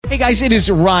Hey guys, it is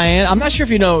Ryan. I'm not sure if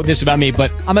you know this about me, but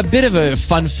I'm a bit of a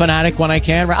fun fanatic when I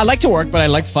can. I like to work, but I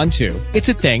like fun too. It's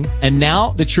a thing. And now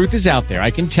the truth is out there.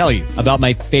 I can tell you about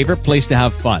my favorite place to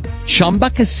have fun. Chumba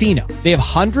Casino. They have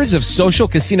hundreds of social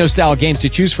casino style games to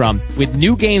choose from with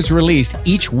new games released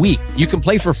each week. You can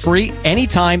play for free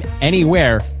anytime,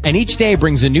 anywhere. And each day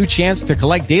brings a new chance to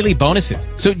collect daily bonuses.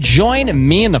 So join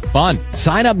me in the fun.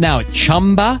 Sign up now at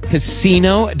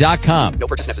ChumbaCasino.com. No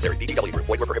purchase necessary. VGW Group.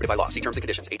 Void where prohibited by law. See terms and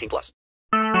conditions. 18+.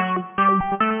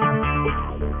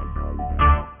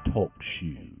 Talk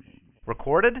shoes.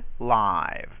 Recorded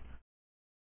live.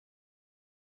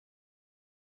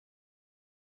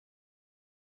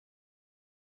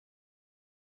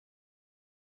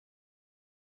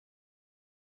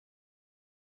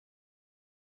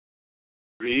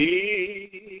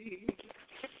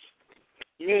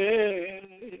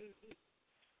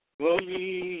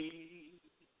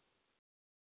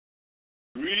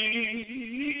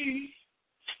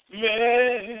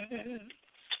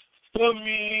 For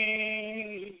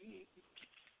me,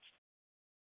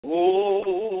 oh,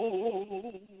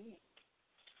 Lord,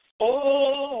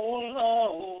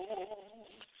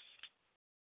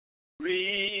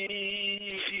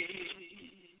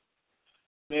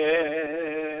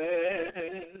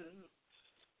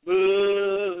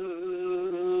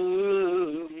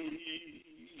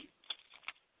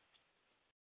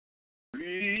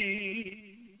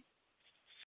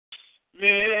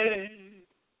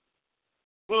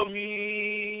 for me,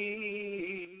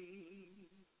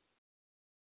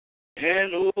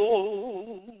 and oh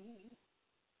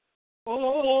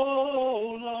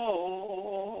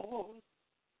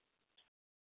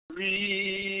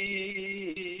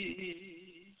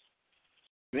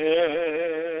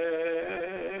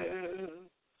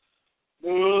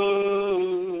Lord,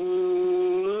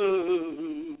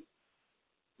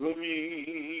 for me.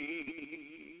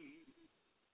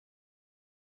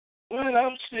 When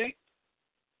I'm sick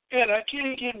and I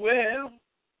can't get well,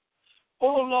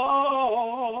 oh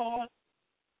Lord,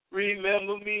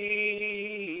 remember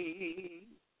me.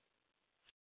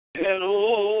 And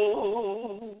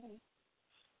oh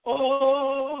Lord,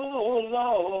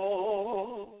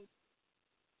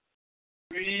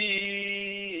 remember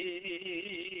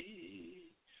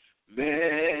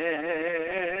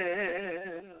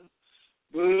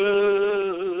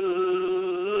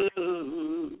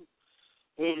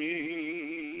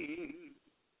me.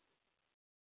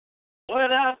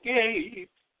 When I gave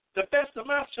the best of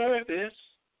my service,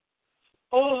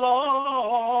 oh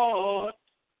Lord,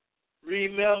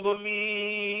 remember me.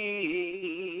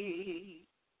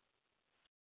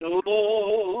 Oh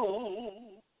Lord,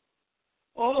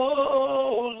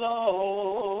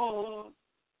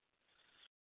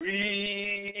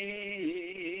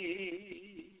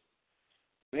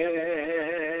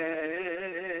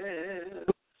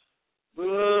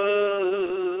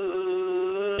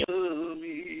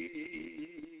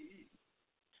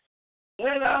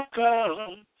 when I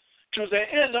come to the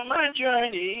end of my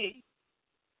journey,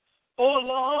 oh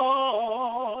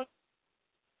Lord,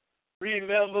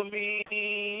 remember me.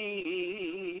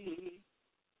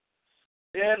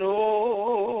 And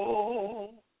oh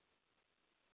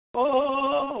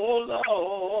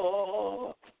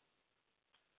Lord,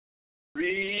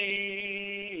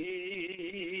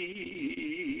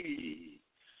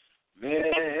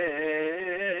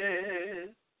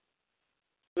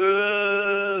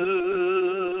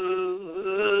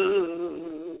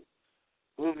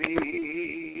 for me.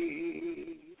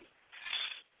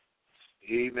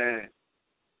 Amen.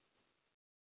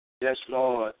 Yes,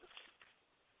 Lord.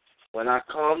 When I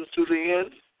come to the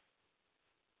end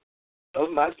of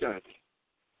my journey,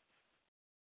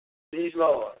 please,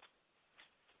 Lord,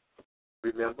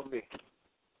 remember me.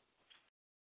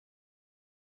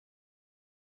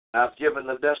 I've given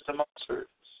the best of my service.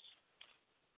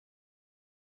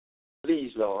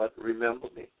 Please, Lord, remember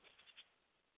me.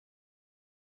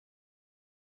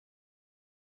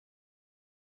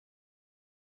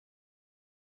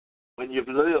 When you've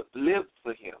lived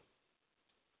for Him,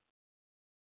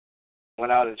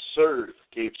 went out and served,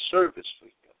 gave service for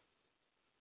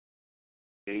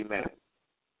Him, amen,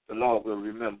 the Lord will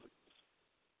remember.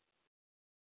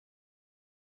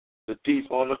 The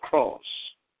thief on the cross,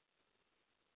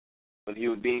 when he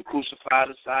was being crucified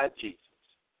beside Jesus,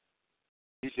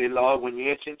 he said, Lord, when you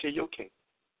enter into your kingdom,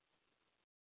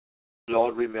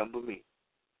 Lord, remember me.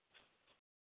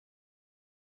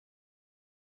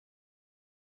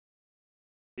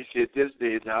 He said, this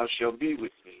day thou shalt be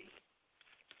with me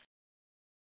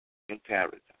in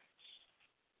paradise.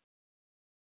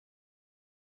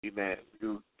 Amen.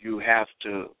 You have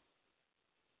to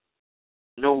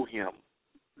know Him,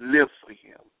 live for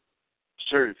Him,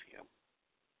 serve him,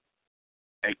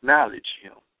 acknowledge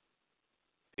him.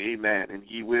 Amen. And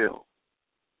he will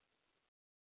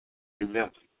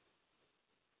remember.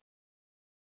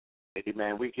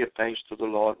 Amen. We give thanks to the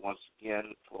Lord once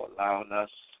again for allowing us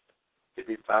to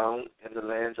be found in the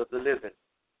lands of the living.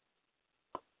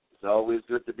 It's always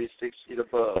good to be 6 feet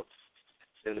above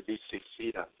than to be 6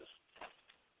 feet under.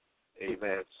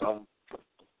 Amen.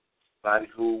 Somebody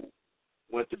who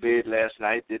went to bed last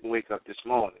night didn't wake up this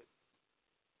morning.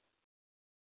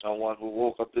 Someone who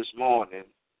woke up this morning,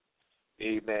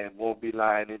 amen, won't be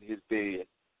lying in his bed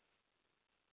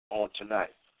on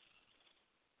tonight.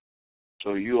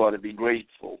 So you ought to be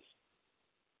grateful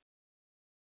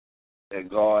that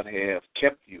God have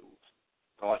kept you,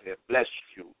 God have blessed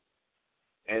you,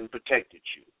 and protected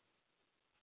you.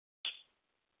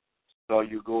 So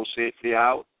you go safely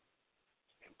out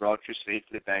and brought you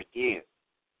safely back in.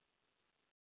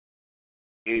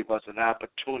 Gave us an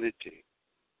opportunity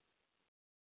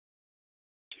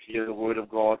to hear the word of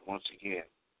God once again.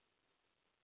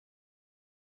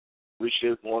 We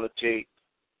should want to take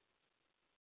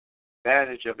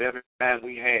advantage of every time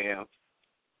we have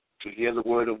to hear the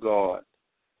word of God,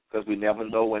 because we never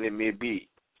know when it may be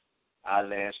our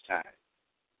last time.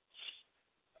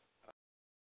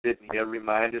 Sitting here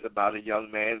reminded about a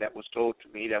young man that was told to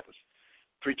me that was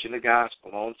preaching the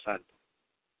gospel on Sunday.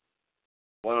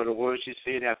 One of the words he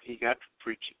said after he got to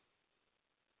preaching,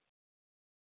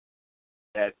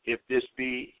 that if this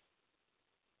be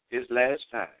his last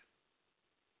time,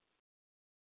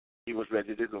 he was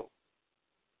ready to go.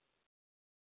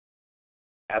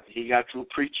 After he got through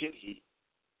preaching, he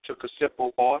took a sip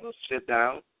of water, sat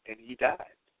down, and he died.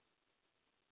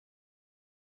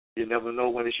 You never know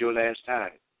when it's your last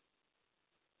time.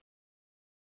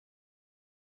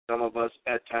 Some of us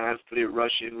at times play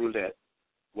Russian roulette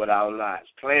with our lives,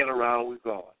 playing around with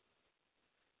God.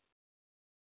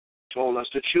 Told us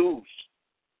to choose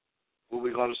who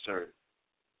we're going to serve.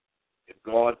 If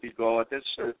God be God, then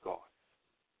serve God.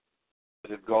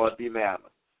 But if God be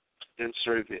mammon, then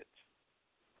serve it.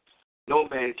 No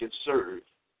man can serve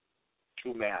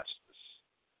two masters.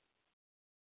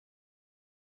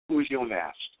 Who's your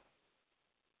master?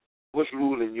 What's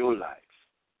ruling your life?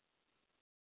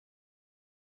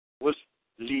 What's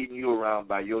leading you around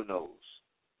by your nose,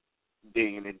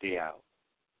 day in and day out?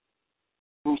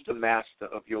 Who's the master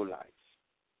of your life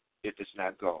if it's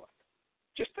not God?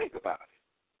 Just think about it.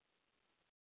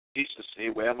 He used to say,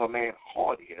 wherever a man's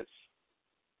heart is,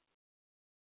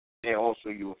 there also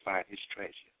you will find his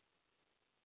treasure.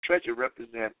 Treasure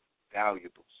represents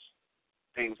valuables,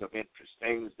 things of interest,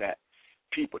 things that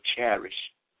people cherish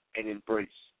and embrace.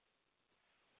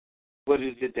 What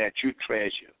is it that you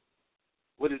treasure?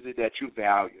 What is it that you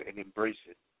value and embrace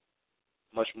it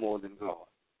much more than God?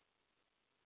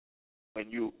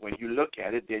 When you look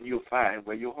at it, then you'll find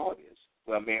where your heart is.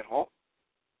 Where a man's heart,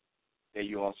 there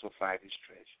you also find his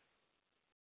treasure.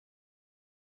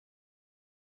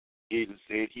 Jesus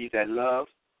said, he that loves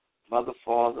mother,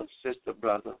 father, sister,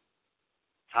 brother,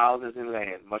 houses and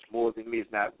land, much more than me, is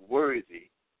not worthy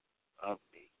of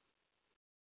me.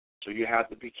 So you have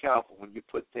to be careful when you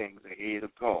put things ahead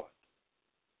of God.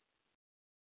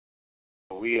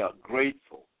 We are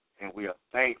grateful and we are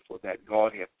thankful that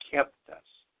God has kept us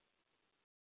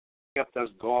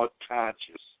God conscious.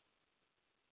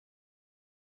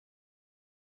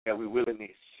 That we're willing to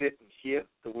sit and hear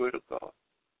the word of God.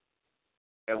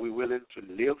 That we're willing to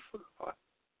live for God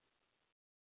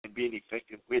and be an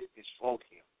effective witness for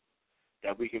him.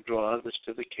 That we can draw others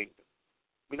to the kingdom.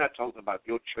 We're not talking about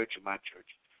your church or my church.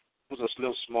 Those are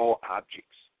little small objects.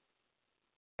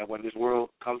 And when this world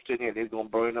comes to an end, it's going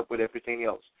to burn up with everything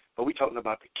else. But we're talking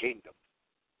about the kingdom.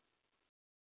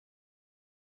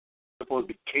 We're supposed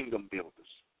to be kingdom builders.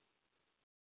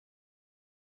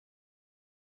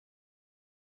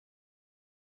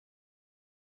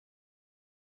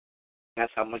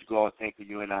 That's how much God thinks of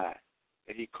you and I,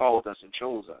 that he called us and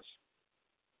chose us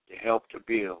to help to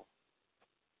build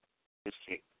his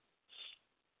kingdom.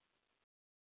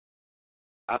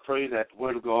 I pray that the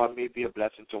word of God may be a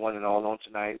blessing to one and all on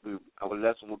tonight. Our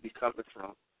lesson will be covered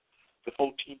from the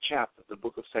 14th chapter of the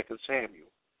book of 2 Samuel.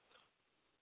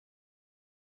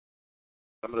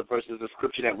 Some of the verses of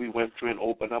scripture that we went through and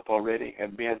opened up already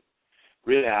have been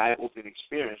really an eye-opening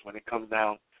experience when it comes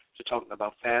down to talking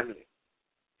about family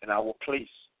and our place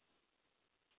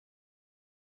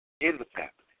in the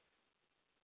family.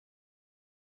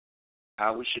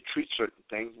 How we should treat certain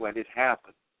things when it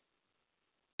happens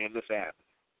in the family.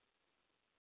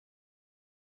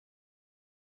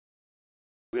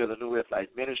 We are the New Earth Light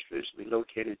Ministries. We're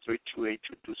located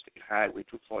 32822 State Highway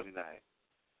 249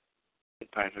 in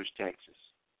Pinehurst, Texas.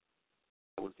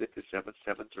 That was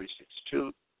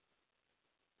 5777362.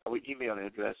 Our email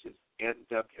address is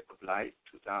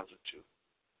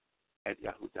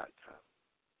nwoflife2002@yahoo.com.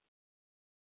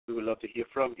 We would love to hear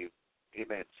from you.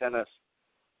 Amen. Send us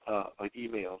an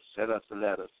email. Send us a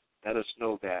letter. Let us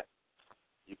know that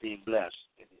you're being blessed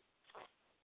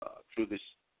through this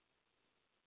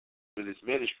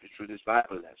ministry, through this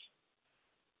Bible lesson.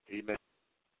 Amen.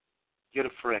 Get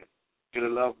a friend. Get a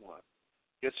loved one.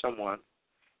 Get someone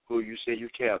who you say you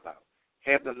care about.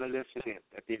 Have them to listen in,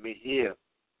 that they may hear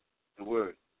the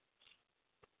word.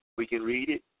 We can read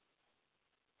it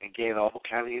and gain all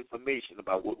kind of information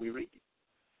about what we read.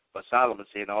 But Solomon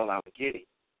said, all our getting,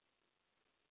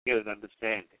 get an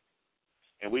understanding.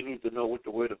 And we need to know what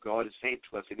the word of God is saying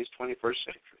to us in this 21st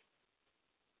century.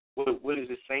 What is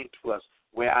it saying to us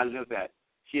where I live at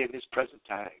here in this present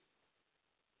time?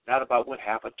 Not about what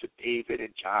happened to David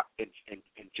and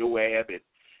Joab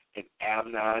and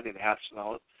Amnon and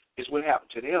Absalom. It's what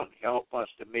happened to them. Help us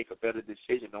to make a better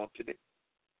decision on today.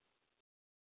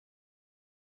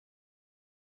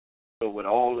 So with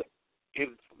all the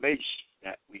information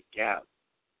that we gather,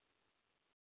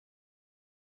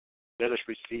 let us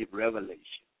receive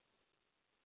revelation.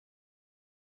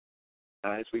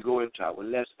 Now, as we go into our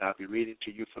lesson, I'll be reading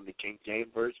to you from the King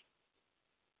James Version.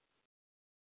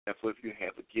 Therefore, if you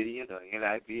have a Gideon or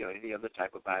NIV or any other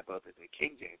type of Bible other than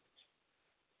King James,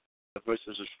 the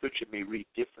verses of Scripture may read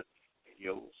differently than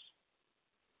yours.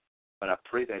 But I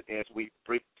pray that as we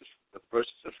break the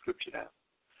verses of Scripture down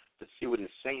to see what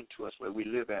it's saying to us where we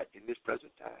live at in this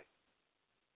present time,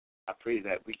 I pray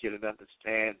that we get an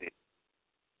understanding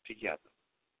together.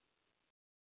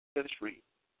 Let us read.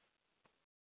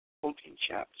 14th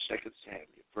chapter, 2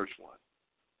 Samuel, verse 1.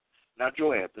 Now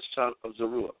Joab, the son of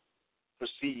Zeruiah,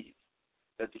 perceived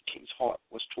that the king's heart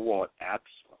was toward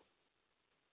Absalom.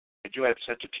 And Joab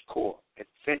sent to Tekoa and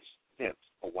fetched thence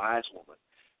a wise woman,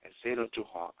 and said unto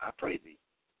her, I pray thee,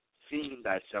 seem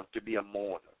thyself to be a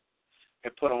mourner,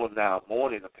 and put on now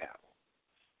mourning apparel,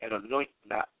 and anoint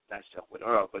not thyself with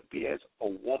oil, but be as a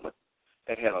woman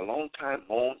that had a long time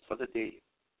mourned for the dead.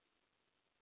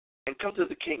 And come to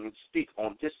the king and speak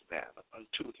on this matter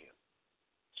unto him.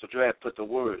 So Joab put the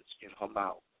words in her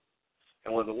mouth.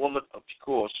 And when the woman of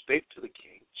Tekoa spake to the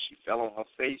king, she fell on her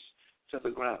face to the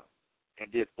ground,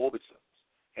 and did obeisance,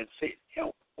 and said,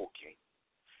 Help, O king.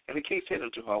 And the king said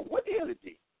unto her, What aileth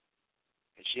thee?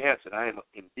 And she answered, I am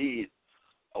indeed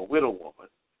a widow woman,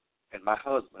 and my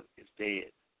husband is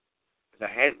dead. And the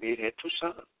handmaid had 2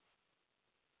 sons.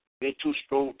 They 2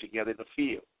 strove together in the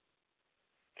field.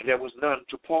 And there was none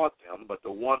to part them, but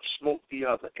the one smote the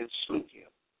other and slew him.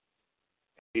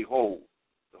 And behold,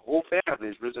 the whole family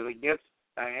is risen against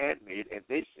thy handmaid, and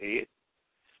they said,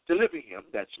 Deliver him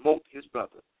that smote his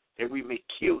brother, that we may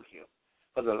kill him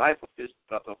for the life of his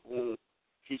brother whom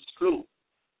he slew,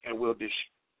 and will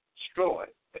destroy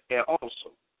the heir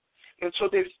also. And so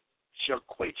they shall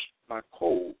quench my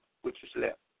coal which is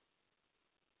left,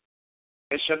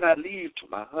 and shall not leave to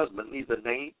my husband neither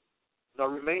name nor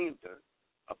remainder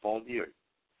upon the earth.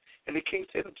 And the king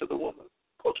said unto the woman,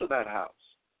 Go to thine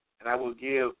house, and I will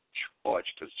give charge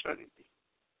concerning thee.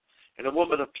 And the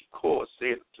woman of Tekoa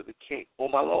said to the king, O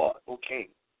my lord, O king,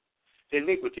 the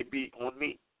iniquity be on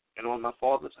me and on my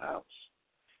father's house.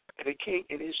 And the king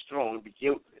in his throne be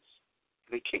guiltless.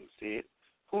 And the king said,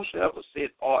 Whosoever said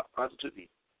aught unto thee,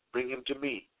 bring him to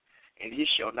me, and he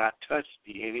shall not touch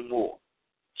thee any more.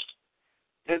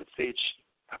 Then said she,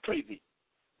 I pray thee,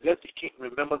 let the king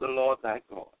remember the Lord thy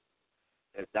God,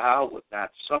 that thou wilt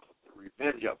not suffer the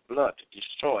revenge of blood to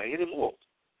destroy any more,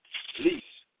 lest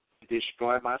he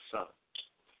destroy my son.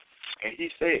 And he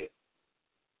said,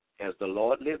 As the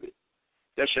Lord liveth,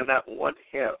 there shall not one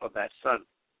hair of thy son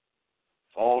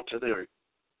fall to the earth.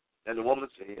 And the woman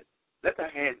said, Let thy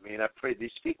handmaid, I pray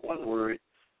thee, speak one word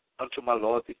unto my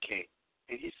lord the king.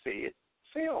 And he said,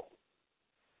 Say on.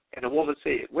 And the woman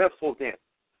said, Wherefore then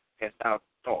hast thou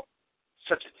thought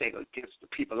such a thing against the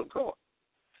people of God?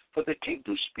 For the king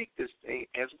do speak this thing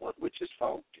as one which is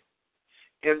faulty,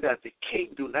 in that the king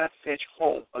do not fetch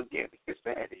home again his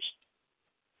banished.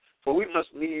 For we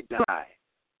must need die,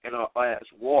 and are as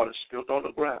water spilled on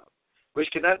the ground,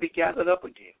 which cannot be gathered up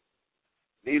again.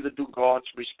 Neither do gods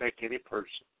respect any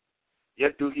person,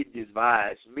 yet do he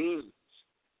devise means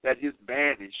that his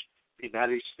banished be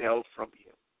not expelled from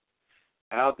him.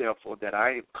 Now therefore that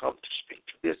I am come to speak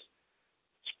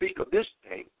of this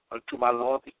thing unto my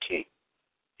lord the king,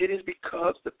 it is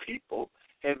because the people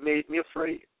have made me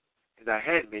afraid. And thy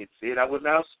handmaid said, I will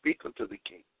now speak unto the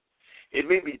king. It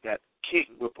may be that the king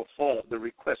will perform the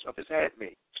request of his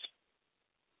handmaid.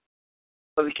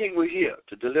 For the king will hear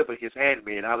to deliver his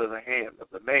handmaid out of the hand of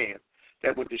the man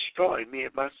that would destroy me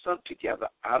and my son together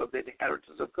out of the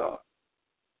inheritance of God.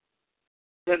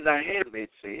 Then thy handmaid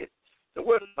said, the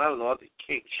word of my Lord the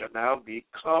king shall now be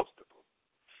comfortable.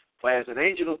 For as an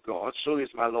angel of God, so is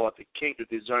my Lord the king to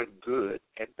discern good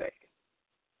and bad.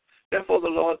 Therefore the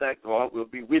Lord thy God will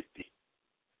be with thee.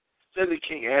 Then the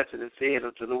king answered and said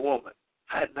unto the woman,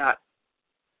 hide not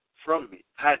from me,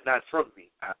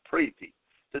 I pray thee,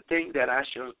 the thing that I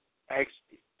shall ask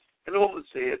thee. And the woman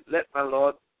said, let my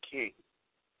Lord the king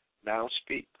now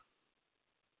speak.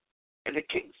 And the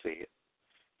king said,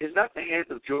 is not the hand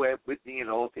of Joab with thee in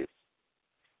all this?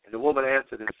 And the woman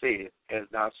answered and said, as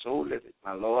thou so livest,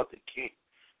 my Lord the king,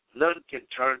 none can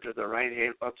turn to the right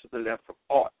hand or to the left from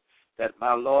aught that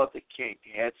my Lord the king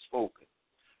had spoken.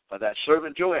 For that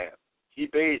servant Joab, he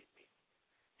bade me,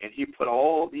 and he put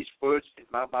all these words in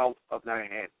my mouth of thy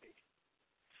handmaid.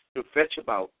 To fetch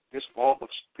about this form of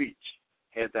speech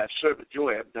has that servant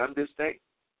Joab done this thing.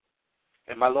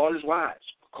 And my Lord is wise,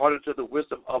 according to the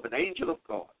wisdom of an angel of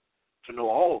God, to know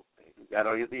all things that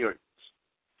are in the earth.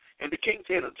 And the king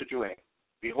said unto Joab,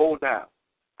 behold now,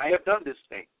 I have done this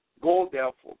thing. Go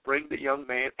therefore, bring the young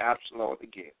man Absalom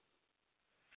again.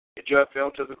 And Joab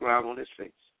fell to the ground on his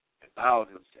face, and bowed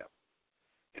himself,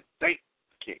 and thanked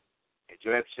the king. And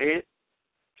Joab said,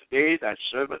 today thy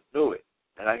servant knoweth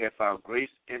that I have found grace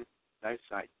in thy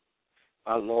sight,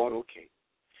 my Lord, O king,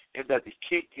 and that the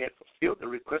king had fulfilled the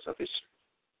request of his servant.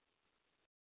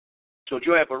 So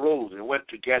Joab arose and went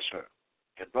to Geshur,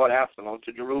 and brought Absalom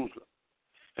to Jerusalem.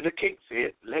 And the king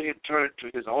said, let him turn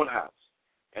to his own house,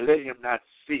 and let him not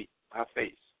see my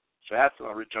face. So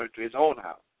Absalom returned to his own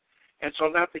house, and saw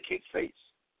not the king's face.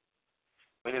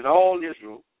 But in all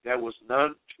Israel there was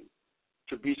none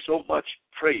to be so much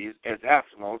praised as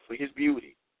Absalom for his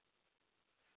beauty.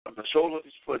 From the sole of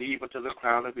his foot even to the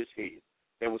crown of his head,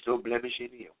 there was no blemish in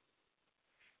him.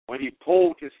 When he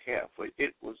pulled his hair, for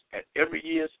it was at every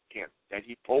year's end that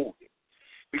he pulled it,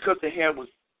 because the hair was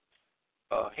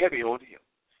heavy on him.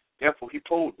 Therefore he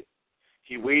pulled it.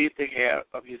 He weighed the hair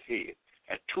of his head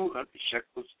at 200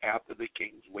 shekels after the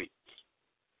king's weight.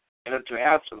 And unto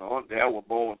Absalom there were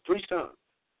born 3 sons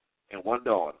and 1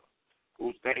 daughter,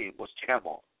 whose name was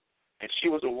Tamar, and she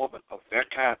was a woman of fair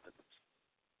countenance.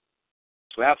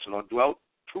 So Absalom dwelt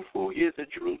 2 full years in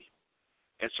Jerusalem,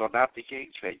 and saw not the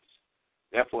king's face.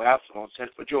 Therefore Absalom sent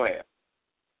for Joab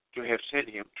to have sent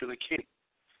him to the king,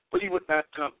 but he would not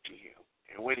come to him.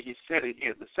 And when he sent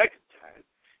again the second time,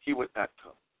 he would not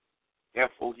come.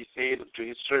 Therefore he said unto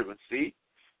his servant, see,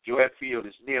 Joab's field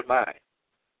is near mine,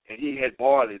 and he had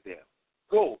barley there.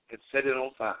 Go and set it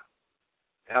on fire.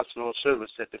 Absalom's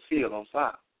servant set the field on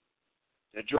fire.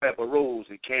 And Joab arose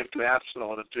and came to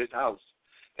Absalom unto his house,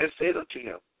 and said unto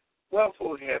him,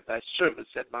 wherefore have thy servant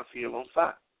set my field on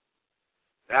fire?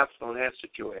 And Absalom answered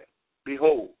Joab,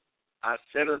 behold, I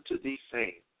said unto thee,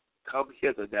 saying, come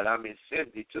hither, that I may send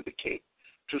thee to the king,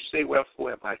 to say,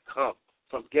 wherefore am I come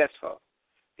from Geshur?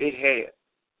 It had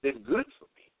been good for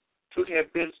me to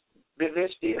have been there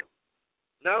still.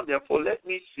 Now therefore let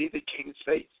me see the king's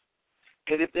face,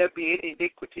 and if there be any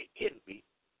iniquity in me,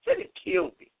 let him kill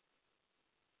me.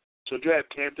 So Joab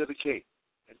came to the king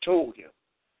and told him.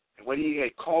 And when he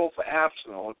had called for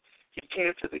Absalom, he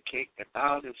came to the king and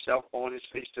bowed himself on his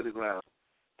face to the ground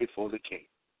before the king.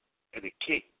 And the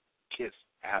king kissed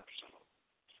Absalom.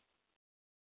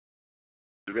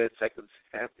 We read 2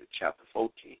 Samuel chapter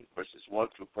 14, verses 1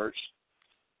 through verse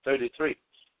 33.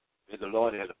 May the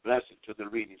Lord add a blessing to the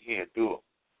reading here and doer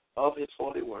of his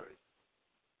holy word.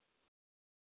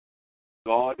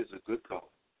 God is a good God.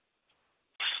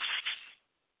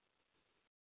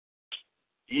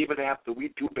 Even after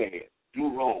we do bad,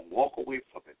 do wrong, walk away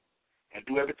from it, and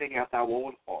do everything after our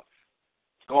own heart,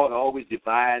 God always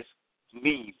devises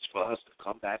means for us to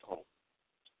come back home.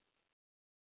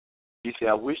 He said,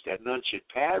 I wish that none should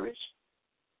perish,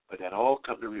 but that all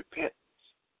come to repentance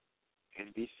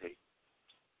and be saved.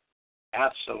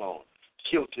 Absalom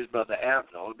killed his brother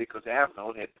Amnon because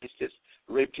Amnon had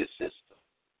raped his sister.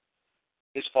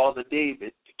 His father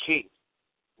David, the king,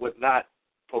 would not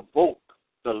provoke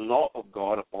the law of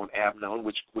God upon Amnon,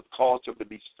 which would cause him to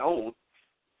be stoned.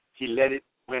 He let it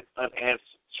went unanswered.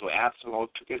 So Absalom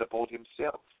took it upon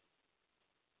himself.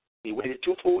 He waited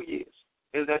 2 full years.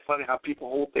 Isn't that funny how people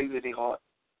hold things in their heart?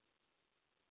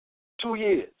 2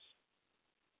 years.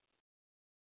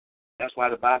 That's why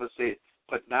the Bible says,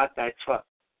 put not thy trust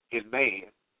in man,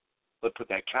 but put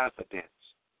thy confidence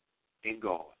in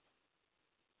God.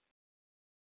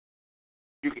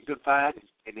 You can confide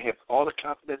and have all the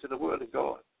confidence in the world in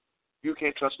God. You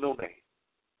can't trust no man.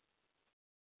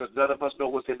 Because none of us know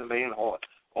what's in the man's heart.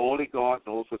 Only God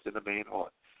knows what's in the man's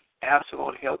heart.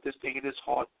 Absalom held this thing in his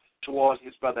heart towards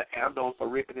his brother Amnon for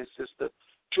raping his sister.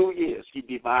 2 years he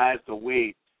devised a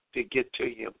way to get to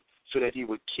him so that he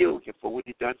would kill him for what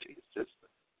he done to his sister.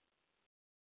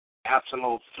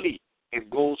 Absalom flees and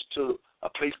goes to a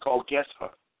place called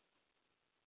Geshur,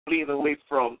 fleeing away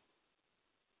from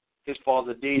his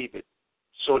father David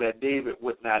so that David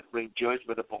would not bring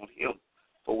judgment upon him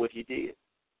for what he did.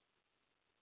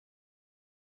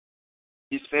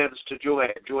 He sends to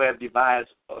Joab. Joab devised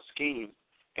a scheme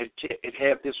and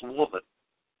have this woman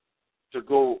to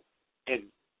go and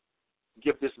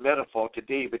give this metaphor to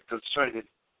David concerning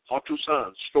her 2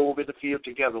 sons strove in the field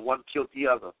together, one killed the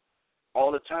other.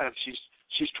 All the time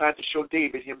she's trying to show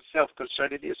David himself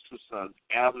concerning his 2 sons,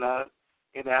 Amnon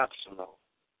and Absalom.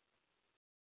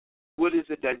 What is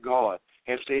it that God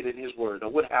has said in his word, or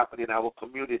what happened in our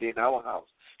community, in our house,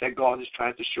 that God is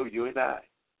trying to show you and I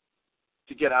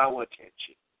to get our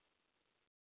attention?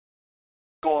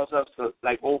 Cause us to,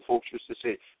 like old folks used to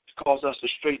say, to cause us to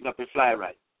straighten up and fly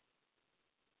right.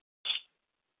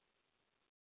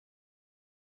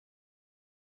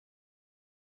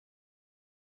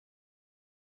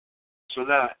 So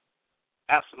now,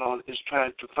 Absalom is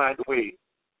trying to find a way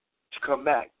to come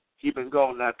back. He's been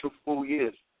gone now 2 full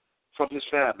years from his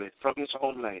family, from his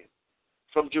homeland,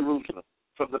 from Jerusalem,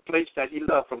 from the place that he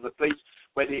loved, from the place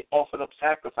where they offered up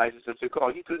sacrifices and to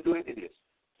God. He couldn't do any of this.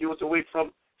 He was away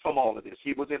from all of this.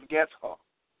 He was in Geshur,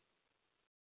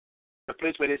 the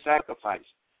place where they sacrificed,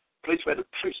 the place where the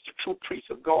true priest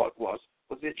of God was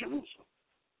in Jerusalem.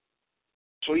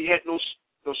 So he had no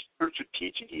spiritual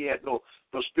teaching. He had no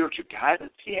spiritual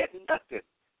guidance. He had nothing.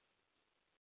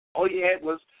 All he had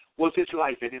was his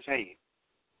life in his hand.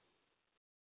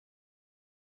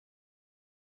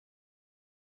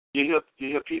 You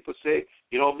hear people say,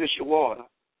 you don't miss your water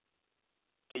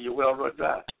and your well run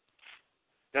dry.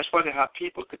 That's funny how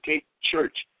people could take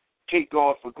church, take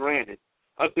God for granted.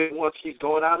 Until once he's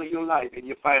going out of your life and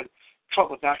you find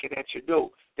trouble knocking at your door,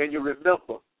 then you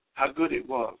remember how good it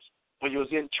was when you was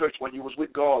in church, when you was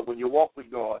with God, when you walked with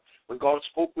God, when God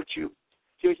spoke with you.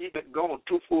 Here he's been gone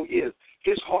 2 full years.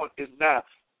 His heart is now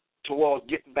towards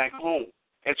getting back home.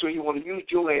 And so he want to use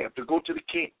Joab to go to the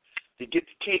king, to get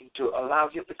the king to allow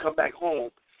him to come back home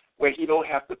where he don't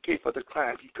have to pay for the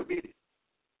crime he committed.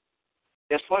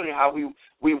 That's funny how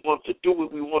we want to do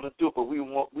what we want to do, but we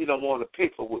don't want to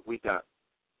pay for what we done.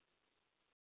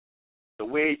 The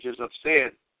wages of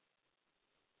sin,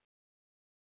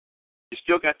 you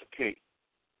still got to pay.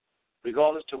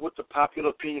 Regardless to what the popular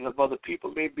opinion of other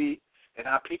people may be and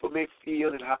how people may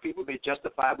feel and how people may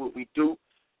justify what we do,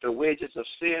 the wages of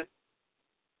sin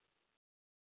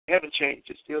haven't changed.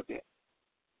 It's still there.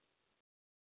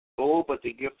 Oh, but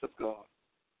the gift of God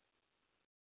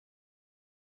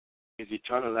is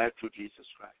eternal life through Jesus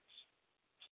Christ.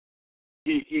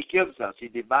 He gives us, he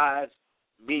devised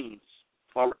means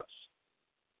for us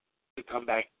to come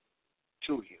back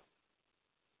to him.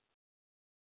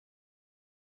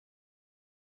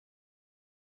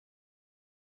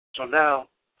 So now,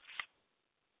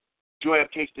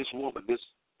 Joab takes this woman,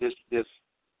 this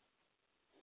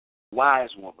wise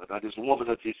woman, or this woman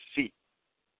of deceit,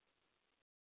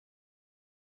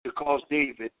 to cause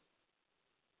David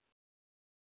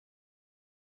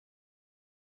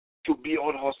to be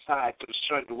on her side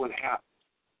concerning what happened,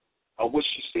 or what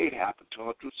she said happened to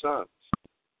her 2 sons.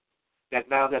 That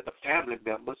now that the family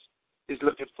members is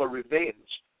looking for revenge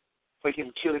for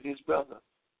him killing his brother.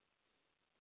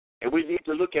 And we need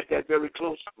to look at that very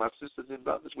close, my sisters and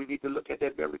brothers. We need to look at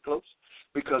that very close,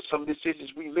 because some decisions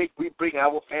we make, we bring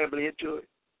our family into it.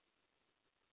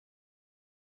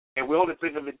 And we only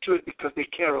bring them into it because they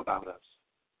care about us.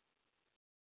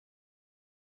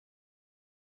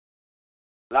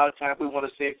 A lot of times we want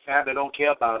to say family don't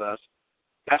care about us.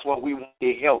 That's when we want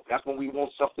their help. That's when we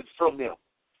want something from them.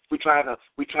 We trying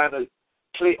to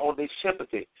play on their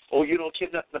sympathy. Oh, you don't care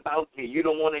nothing about me. You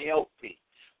don't want to help me.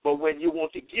 But when you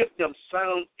want to give them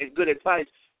sound and good advice,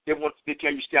 they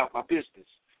tell you stay out my business.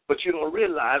 But you don't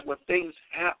realize when things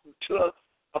happen to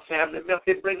a family member,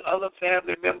 they bring other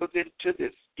family members into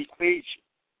this equation.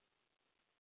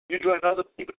 You join other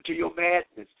people to your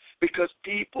madness, because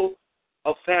people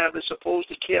of family are supposed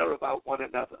to care about one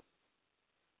another.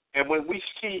 And when we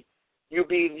see you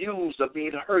being used or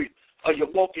being hurt or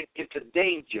you're walking into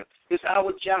danger, it's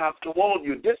our job to warn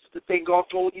you. This is the thing God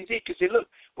told Ezekiel. He said, look,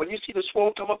 when you see the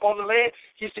sword come up on the land,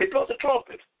 he said, blow the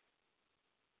trumpet.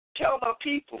 Tell my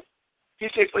people. He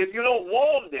said, for if you don't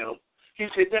warn them, he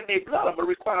said, then their blood I'm going to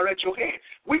require at your hand.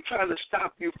 We're trying to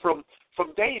stop you from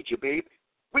danger, baby.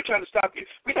 We're trying to stop you.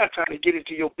 We're not trying to get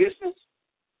into your business.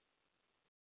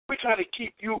 We're trying to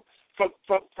keep you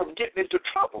from getting into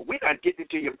trouble. We're not getting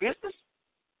into your business.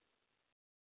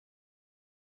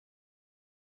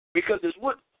 Because it's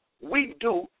what we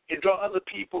do and draw other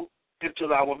people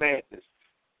into our madness.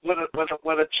 When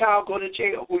a child go to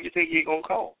jail, who you think you're going to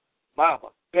call? Mama,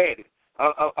 daddy,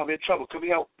 I'm in trouble. Come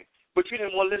help me. But you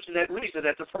didn't want to listen to that reason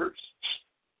at the first.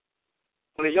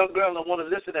 When a young girl don't want to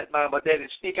listen to that mama, daddy,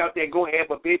 sneak out there and go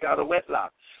have a baby out of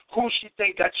wedlock, who she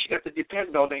think that she got to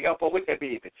depend on to help her with that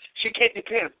baby? She can't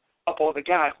depend upon the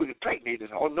guy who impregnated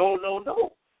her. Oh, no, no,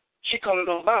 no. She calling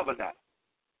on mama now.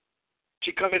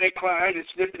 She come in there crying and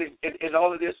sniffing and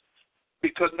all of this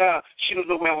because now she don't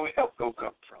know where her help going to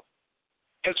come from.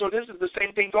 And so this is the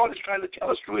same thing God is trying to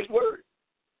tell us through his word.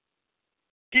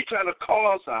 He's trying to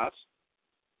cause us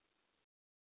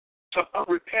some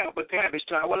unrepairable damage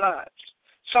to our lives.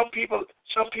 Some people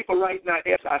right now,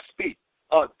 as I speak,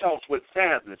 adults with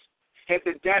families, have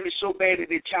been damaged so bad in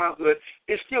their childhood,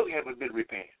 it still haven't been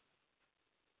repaired.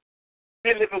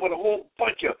 They're living with a whole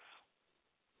bunch of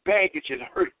baggage and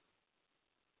hurt.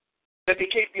 That they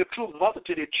can't be a true mother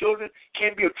to their children,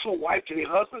 can't be a true wife to their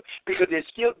husband, because they're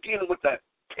still dealing with that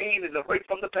pain and the hurt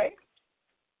from the past.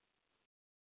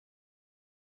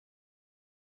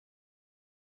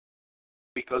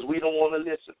 Because we don't want to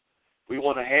listen. We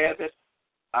want to have it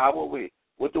our way.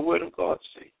 What the word of God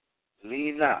says.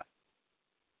 Lean not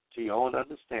to your own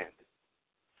understanding,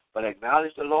 but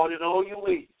acknowledge the Lord in all your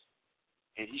ways,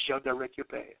 and he shall direct your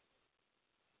path.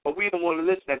 But we don't want to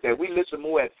listen at that. We listen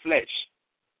more at flesh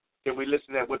than we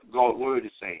listen at what God's word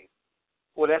is saying.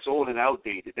 Well, that's old and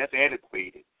outdated. That's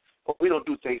antiquated. But we don't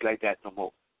do things like that no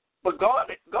more. But God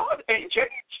ain't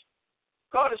changed.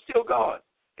 God is still God,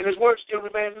 and his word still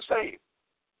remains the same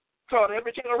throughout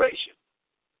every generation.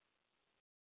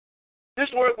 This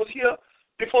word was here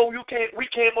before we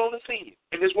came on the scene,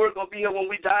 and this word going to be here when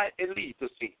we die and leave the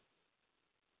scene.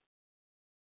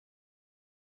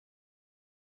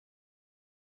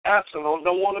 Absalom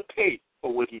don't want to pay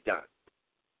for what he done.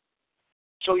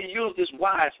 So he used this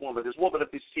wise woman, this woman of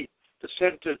deceit, to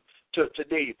send to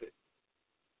David,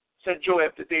 send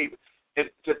Joab to David, and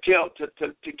to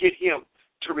get him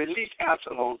to release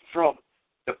Absalom from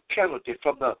the penalty,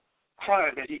 from the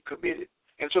crime that he committed.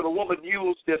 And so the woman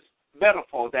used this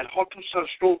metaphor that her two sons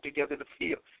strove together in the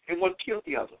field, and one killed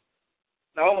the other.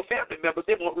 Now all the family members,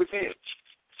 they want revenge.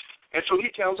 And so he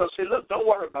tells us, say, look, don't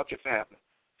worry about your family,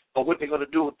 or what they're going to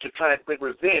do to try and bring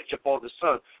revenge upon the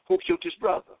son who killed his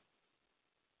brother.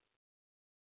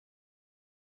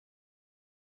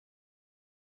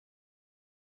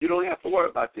 You don't have to worry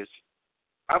about this.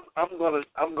 I'm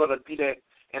gonna be there,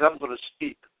 and I'm gonna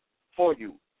speak for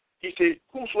you. He said,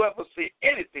 whosoever say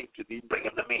anything to thee, bring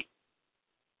him to me.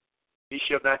 He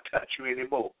shall not touch you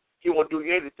anymore. He won't do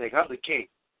you anything. I'm the king.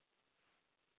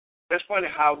 That's funny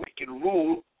how we can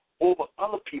rule over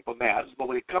other people's matters, but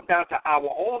when it comes down to our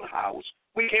own house,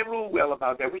 we can't rule well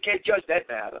about that. We can't judge that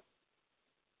matter.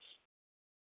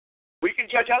 We can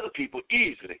judge other people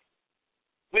easily.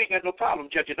 We ain't got no problem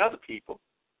judging other people.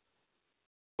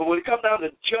 But when it comes down to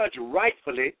judge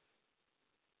rightfully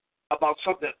about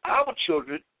something our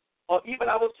children or even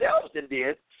ourselves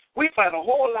did, we find a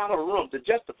whole lot of room to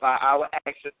justify our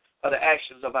action or the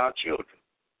actions of our children.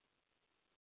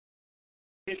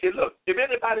 He said, look, if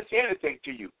anybody say anything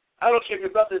to you, I don't care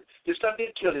if your son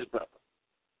didn't kill his brother.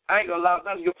 I ain't going to allow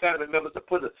none of your family members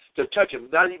to touch him.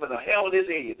 Not even a hair on his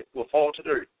head will fall to the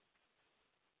earth.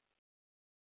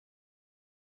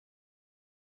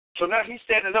 So now he's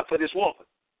standing up for this woman.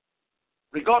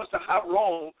 Regardless of how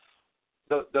wrong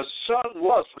the son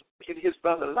was in his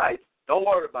brother's life, don't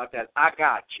worry about that. I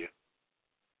got you.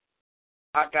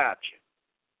 I got you.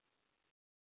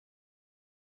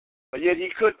 But yet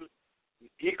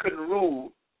he couldn't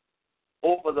rule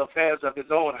over the affairs of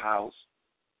his own house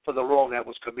for the wrong that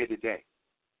was committed there.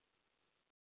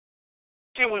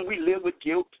 See, when we live with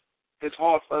guilt, it's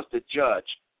hard for us to judge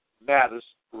matters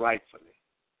rightfully.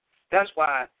 That's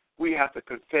why we have to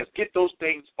confess. Get those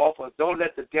things off us. Don't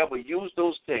let the devil use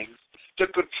those things to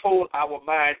control our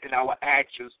mind and our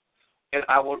actions and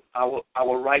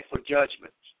our rightful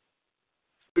judgments.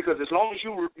 Because as long as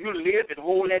you live and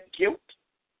hold that guilt,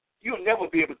 you'll never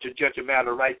be able to judge a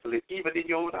matter rightfully, even in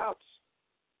your own house.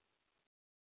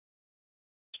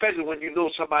 Especially when you know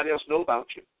somebody else knows about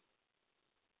you.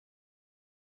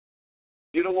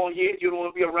 You don't want to hear it. You don't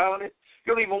want to be around it.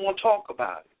 You don't even want to talk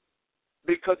about it.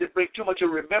 Because it brings too much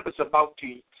of remembrance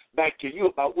back to you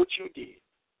about what you did.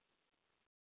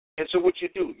 And so what you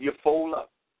do, you fold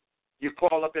up. You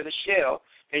crawl up in a shell,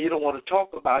 and you don't want to talk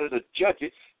about it or judge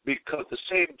it, because the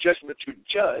same judgment you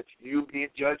judge, you're being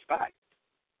judged by it.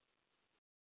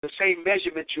 The same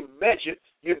measurement you measure,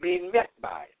 you're being met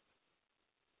by it.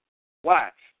 Why?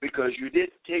 Because you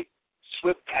didn't take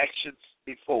swift actions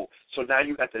before. So now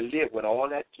you got to live with all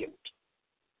that guilt.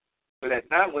 But at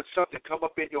night when something come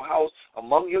up in your house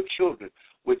among your children,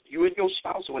 with you and your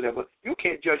spouse or whatever, you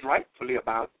can't judge rightfully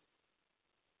about it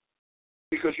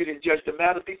because you didn't judge the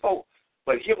matter before.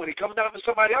 But here, when he comes down to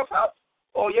somebody else's house,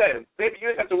 oh, yeah, baby, you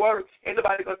ain't got to worry. Ain't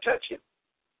nobody going to touch you.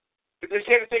 If they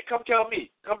say anything, come tell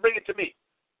me. Come bring it to me.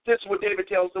 This is what David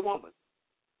tells the woman.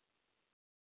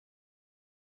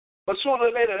 But sooner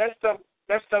or later, that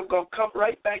stuff going to come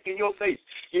right back in your face.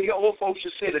 You hear old folks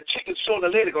just say the chicken sooner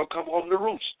or later going to come home to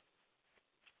roost.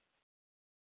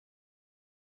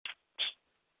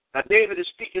 Now, David is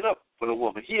speaking up for the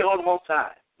woman. He on her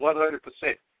side, 100%.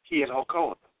 He in her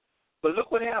corner. But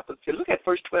look what happens. Look at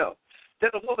verse 12. Then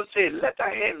the woman said, let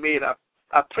thy handmaid,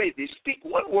 I pray thee, speak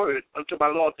one word unto my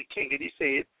lord the king. And he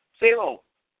said, say on.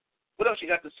 What else you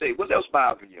got to say? What else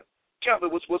bothering you? Tell me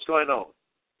what's going on.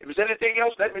 If there's anything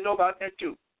else, let me know about that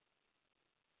too.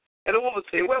 And the woman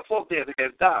said, wherefore then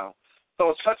hast thou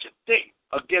thought such a thing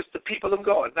against the people of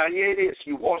God? Now here it is.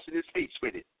 He washing his face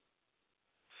with it.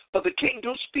 But the king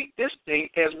do speak this thing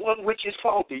as one which is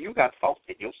faulty. You got fault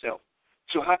in yourself.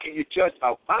 So how can you judge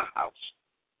about my house?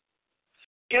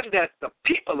 In that the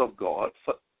people of God,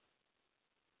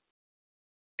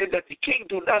 in that the king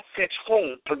do not fetch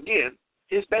home again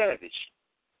his banished.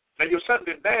 Now your son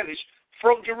been banished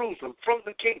from Jerusalem, from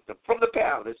the kingdom, from the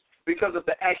palace, because of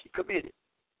the act he committed.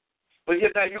 But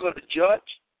here now you're going to judge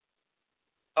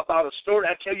about a story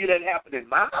I tell you that happened in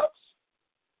my house?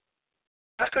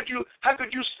 How could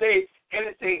you say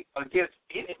anything against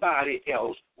anybody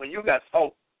else when you got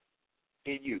fault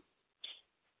in you?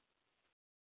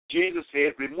 Jesus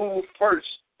said, remove first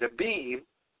the beam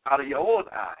out of your own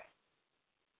eye,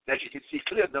 that you can see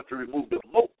clear enough to remove the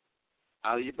mote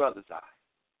out of your brother's eye.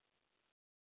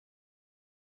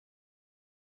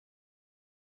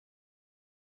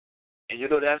 And you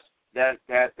know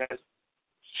that's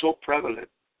so prevalent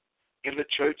in the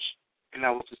church, in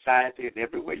our society, and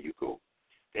everywhere you go,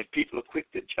 that people are quick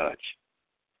to judge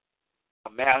a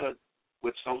matter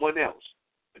with someone else,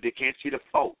 but they can't see the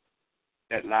fault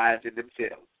that lies in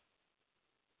themselves.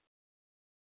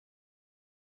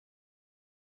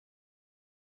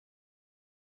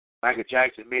 Michael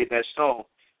Jackson made that song,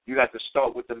 you got to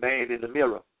start with the man in the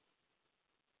mirror.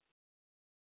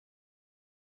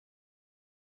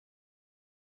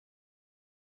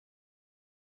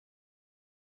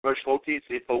 Verse 14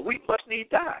 says, for we must need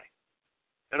die,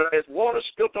 and as water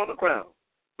spilt on the ground,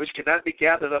 which cannot be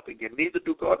gathered up again, neither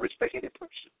do God respect any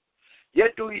person.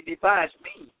 Yet do he devise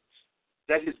means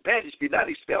that his banished be not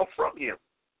expelled from him.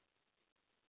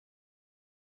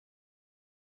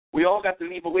 We all got to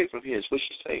leave away from here, is what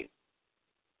she's saying.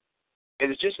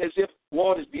 And it's just as if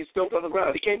water is being spilled on the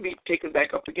ground. It can't be taken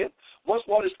back up again. Once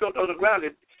water is spilled on the ground,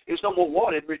 it's no more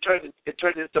water. It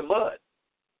turns into mud.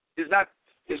 It's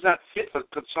not fit for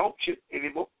consumption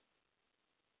anymore.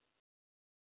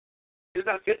 It's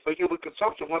not fit for human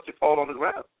consumption once it falls on the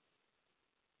ground.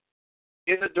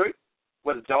 In the dirt,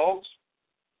 where the dogs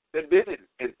have been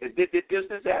and did their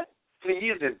business at,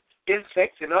 fleas and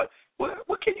insects and all.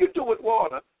 What can you do with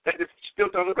water that is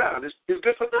spilled on the ground? It's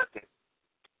good for nothing.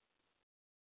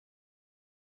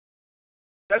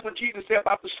 That's what Jesus said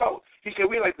about the salt. He said,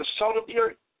 we're like the salt of the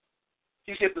earth.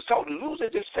 He said, the salt loses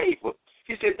its savor.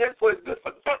 He said, therefore it's good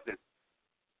for nothing,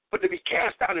 but to be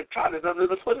cast out and trodden under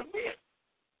the foot of men.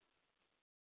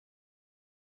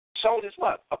 Salt is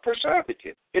what? A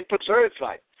preservative. It preserves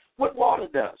life. What water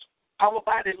does? Our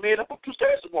body is made up of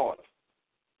two-thirds water.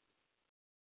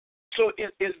 So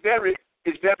it's very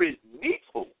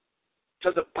needful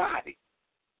to the body.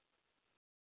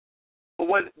 But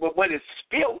when it's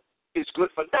spilled, it's good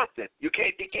for nothing. It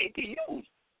can't be used.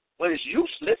 When it's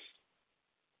useless,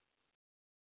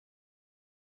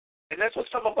 and that's what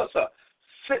some of us are.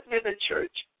 Sitting in the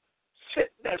church,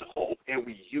 sitting at home, and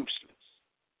we useless.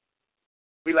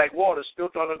 We like water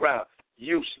spilled on the ground,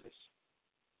 useless.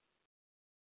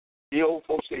 The old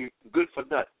folks say good for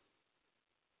nothing.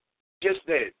 Just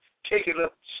there, taking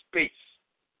up space,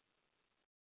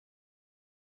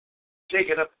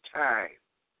 taking up time,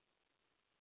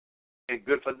 and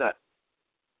good for nothing.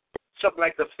 Something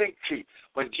like the fig tree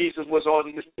when Jesus was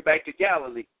on his way back to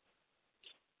Galilee.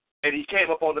 And he came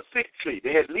up on the fig tree.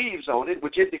 They had leaves on it,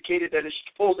 which indicated that it's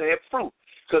supposed to have fruit.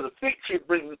 Because the fig tree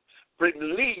bring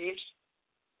leaves,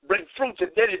 bring fruits, and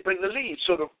then it bring the leaves.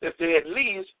 So if they had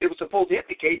leaves, it was supposed to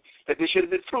indicate that there should have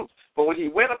been fruit. But when he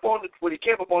came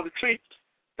up on the tree,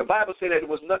 the Bible said that it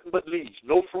was nothing but leaves.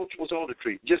 No fruit was on the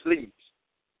tree, just leaves.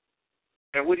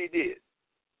 And what he did,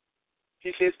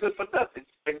 he said it's good for nothing.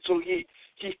 And so he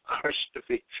cursed the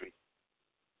fig tree.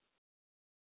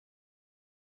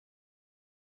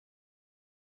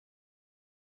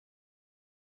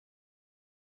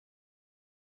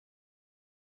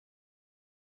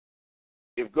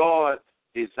 If God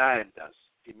designed us,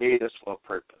 He made us for a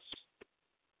purpose.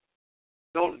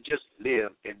 Don't just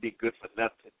live and be good for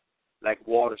nothing, like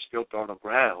water spilt on the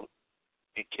ground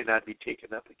and cannot be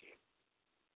taken up again.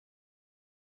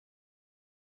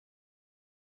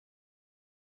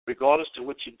 Regardless to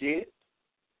what you did,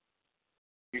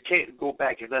 you can't go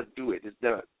back and undo it. It's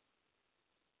done.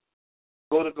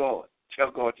 Go to God.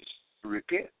 Tell God to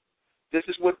repent. This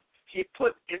is what He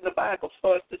put in the Bible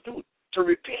for us to do, to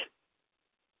repent.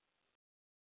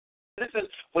 This is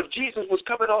when Jesus was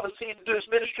coming on the scene to do His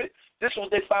ministry. This was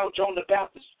they found John the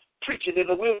Baptist preaching in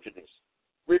the wilderness.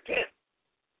 Repent,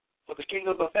 for the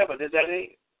kingdom of heaven is at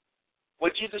hand.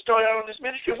 When Jesus started out on His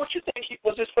ministry, what you think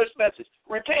was His first message?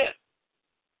 Repent.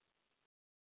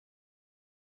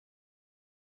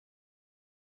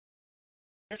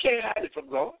 You can't hide it from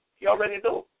God. He already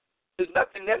knows. There's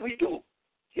nothing that we do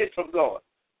hid from God.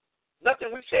 Nothing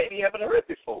we said He haven't heard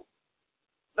before.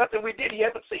 Nothing we did He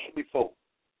haven't seen before.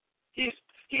 He's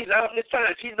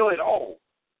omniscient. He knows it all.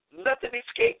 Nothing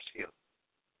escapes Him.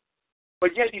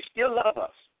 But yet He still loves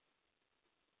us.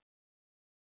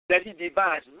 That He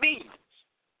devised means,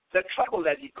 the trouble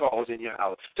that He calls in your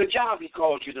house, the job He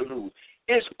calls you to lose,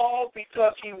 it's all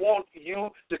because He wants you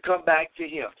to come back to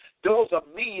Him. Those are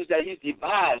means that He's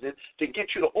devising to get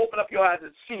you to open up your eyes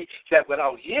and see that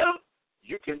without Him,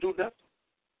 you can do nothing.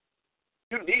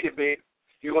 You need Him, baby.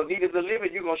 You're going to need Him to live,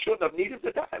 and you're going to sure enough need Him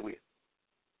to die with.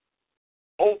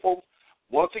 Old folks,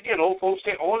 once again, old folks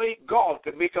say only God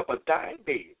can make up a dying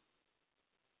bed.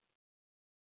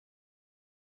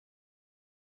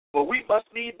 But we must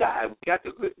need die. We got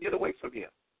to get away from Him.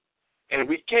 And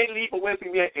we can't leave away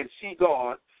from Him and see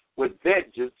God with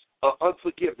vengeance or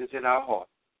unforgiveness in our heart.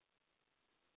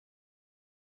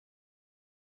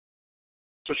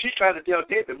 So she's trying to tell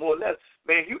David more or less,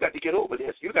 man, you got to get over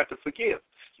this. You got to forgive.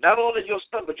 Not only your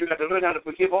son, but you got to learn how to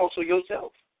forgive also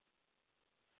yourself.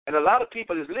 And a lot of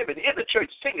people is living in the church,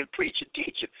 singing, preaching,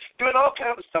 teaching, doing all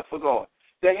kinds of stuff for God.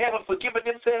 They haven't forgiven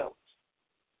themselves.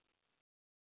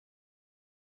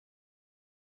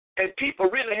 And people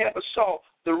really haven't saw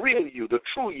the real you, the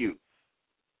true you.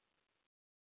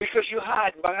 Because you're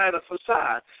hiding behind a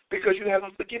facade because you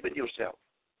haven't forgiven yourself.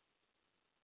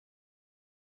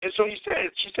 And so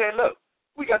she said, look,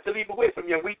 we got to leave away from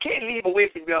you. We can't leave away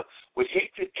from you with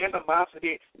hatred,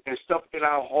 animosity, and stuff in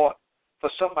our heart for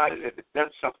somebody that has done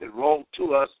something wrong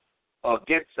to us or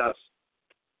against us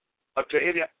or to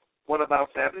any one of our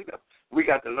family members. We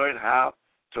got to learn how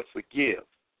to forgive.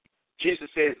 Jesus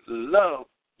says, love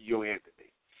your enemy.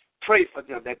 Pray for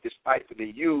them that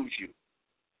despitefully use you.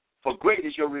 For great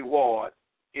is your reward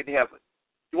in heaven.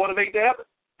 You want to make it to heaven?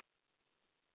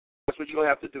 That's what you're going to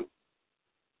have to do.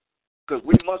 Because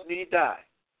we must need die.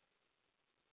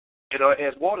 And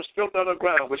as water spilt on the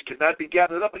ground, which cannot be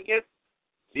gathered up again,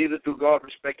 neither do God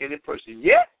respect any person.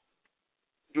 Yet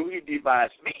do He devise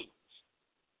means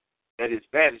that His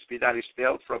vanity be not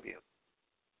expelled from Him.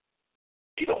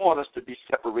 He don't want us to be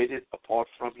separated apart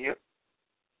from Him.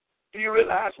 Do you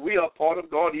realize we are part of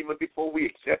God even before we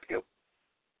accept Him?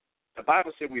 The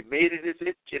Bible said we made in His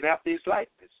image and after His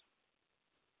likeness.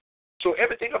 So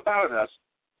everything about us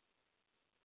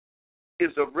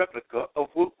is a replica of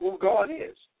who God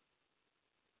is.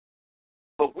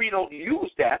 But we don't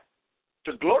use that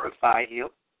to glorify Him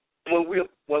when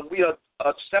we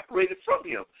are separated from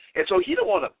Him. And so He don't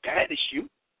want to banish you.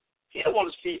 He don't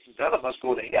want to see none of us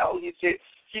go to hell. He said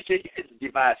He didn't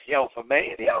devise hell for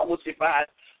man. Hell was devised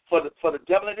for the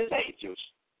devil and his angels.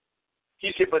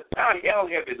 He said, but now hell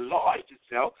has enlarged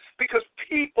itself because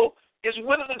people is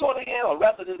willing to go to hell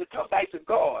rather than to come back to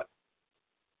God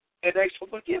and ask for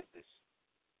forgiveness.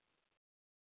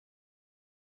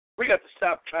 We got to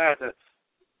stop trying to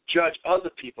judge other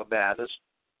people's matters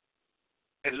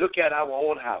and look at our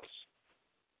own house.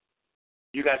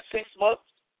 You got 6 months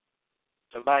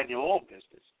to mind your own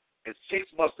business and 6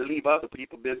 months to leave other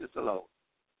people's business alone.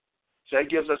 So that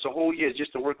gives us a whole year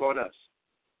just to work on us.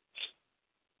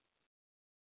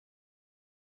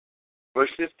 Verse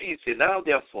 15 says, now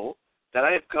therefore that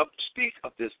I have come to speak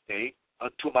of this thing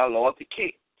unto my Lord the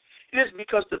King. It is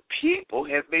because the people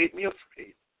have made me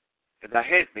afraid. And the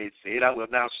handmaid said, I will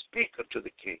now speak unto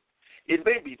the king. It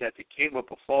may be that the king will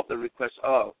perform the request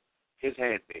of his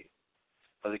handmaid.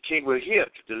 For the king will hear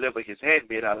to deliver his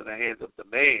handmaid out of the hands of the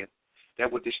man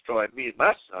that will destroy me and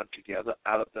my son together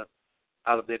out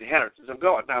of the inheritance of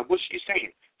God. Now, what's she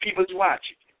saying? People's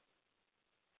watching.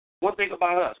 One thing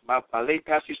about us, my late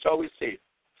pastor used to always say,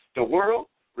 the world,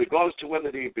 regardless to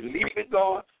whether they believe in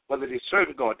God, whether they serve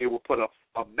God, they will put a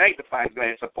magnifying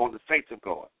glass upon the saints of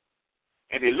God.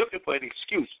 and they're looking for an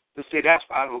excuse to say that's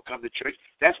why I don't come to church.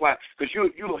 That's why, because you're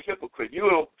a hypocrite. You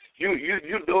know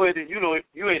it, and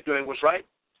you ain't doing what's right.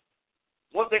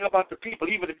 One thing about the people,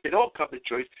 even if they don't come to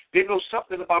church, they know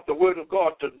something about the Word of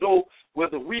God to know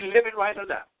whether we living right or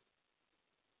not.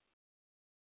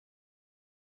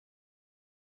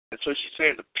 And so she's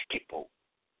saying, the people,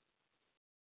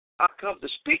 I come to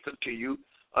speak unto you,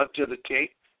 unto the king,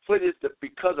 for it is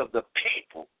because of the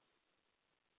people.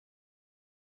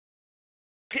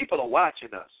 People are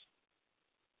watching us.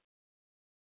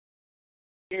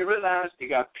 You realize they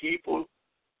got people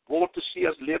want to see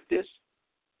us live this?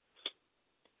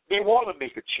 They want to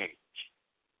make a change.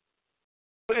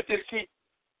 But if they see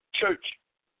church,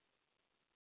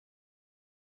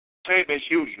 same as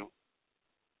usual,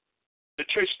 the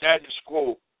church status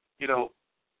quo, you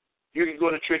can go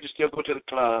to church and still go to the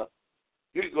club.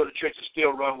 You can go to church and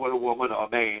still run with a woman or a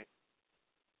man.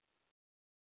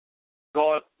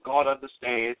 God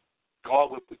understands.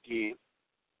 God will forgive.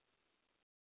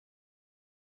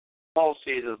 Paul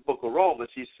says in the book of Romans,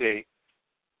 he said,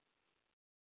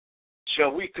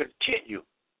 shall we continue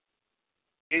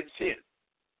in sin?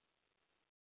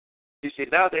 He said,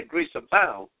 now that grace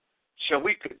abounds, shall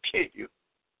we continue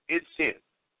in sin?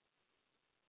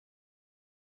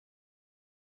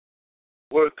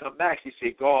 Word come back, he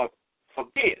said, God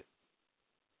forbid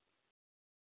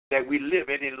that we live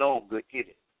any longer in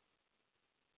it.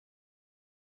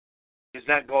 It's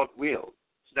not God's will.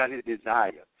 It's not his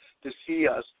desire to see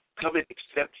us come and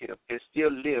accept him and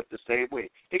still live the same way.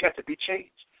 It got to be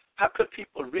changed. How could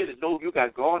people really know you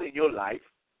got God in your life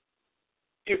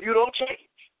if you don't change?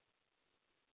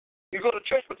 You go to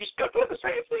church, but you still doing the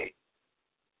same thing.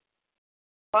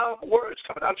 5 words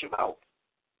coming out your mouth.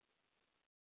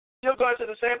 You're going to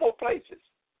the same old places.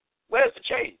 Where's the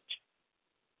change?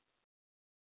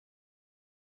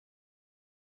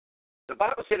 The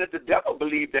Bible said that the devil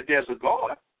believed that there's a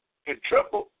God and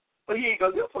tremble, but he ain't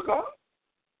going to live for God.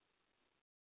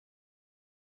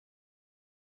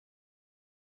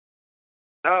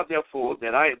 Now, therefore,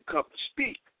 that I am come to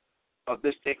speak of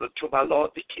this thing unto my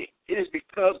Lord the King. It is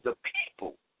because the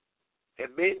people have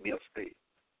made me afraid.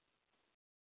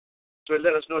 So it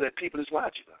let us know that people is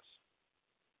watching us.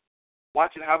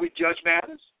 Watching how we judge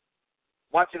matters.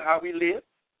 Watching how we live.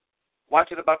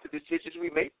 Watching about the decisions we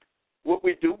make. What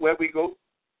we do, where we go.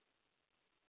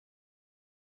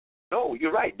 No,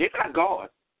 you're right. They're not God.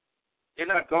 They're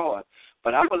not God.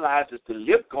 But our lives is to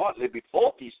live godly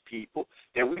before these people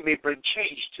that we may bring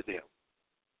change to them.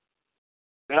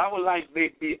 That our life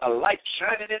may be a light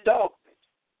shining in darkness.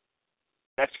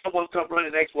 That someone come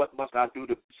running and ask, what must I do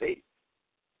to be saved?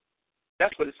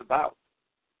 That's what it's about.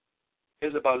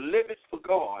 It's about living for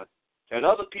God, that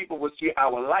other people will see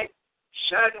our light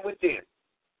shining within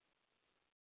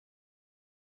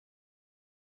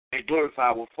and glorify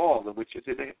our Father, which is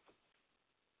in heaven.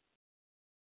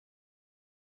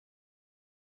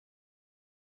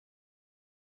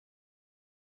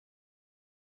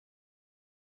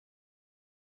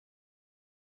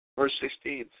 Verse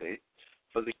 16 says,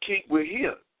 for the king will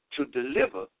here to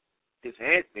deliver his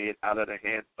handmaid out of the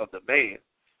hand of the man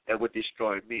that would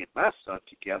destroy me and my son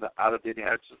together out of the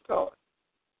hands of God.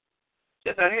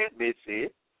 Then the handmaid said,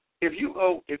 if you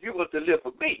will deliver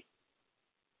me,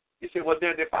 he said, well,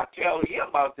 then if I tell him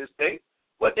about this thing,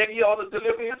 well, then he ought to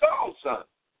deliver his own son.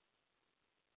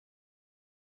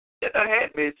 Then the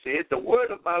handmaid said, the word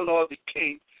of my Lord the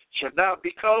king shall not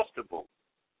be comfortable.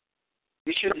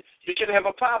 You shouldn't have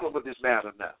a problem with this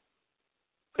matter now.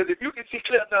 Because if you can see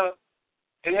clear enough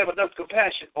and have enough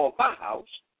compassion on my house,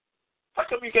 how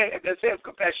come you can't have that same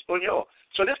compassion on yours?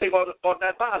 So this thing ought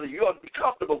not bother you. You ought to be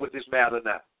comfortable with this matter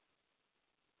now.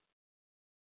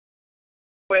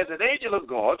 For as an angel of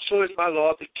God, so is my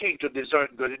Lord the king to discern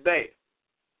good and bad.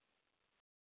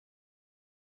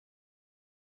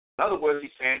 In other words,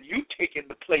 he's saying, you taking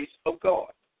the place of God.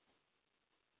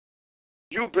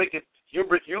 You're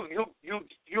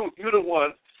the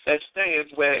one that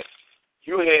stands where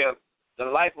you have the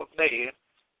life of man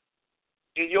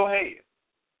in your hand.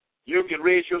 You can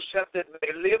raise yourself that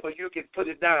may live, or you can put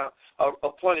it down,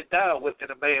 or point it down, and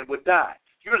a man would die.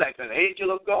 You're like an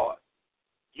angel of God.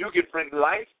 You can bring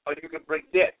life, or you can bring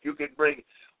death. You can bring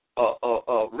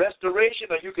restoration,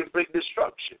 or you can bring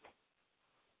destruction.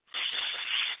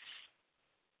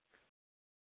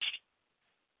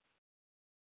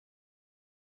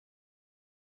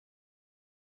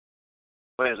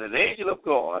 But as an angel of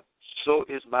God, so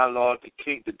is my Lord the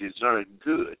King to discern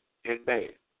good and bad.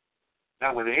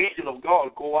 Now, when the angel of God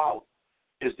go out,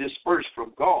 is dispersed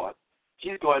from God,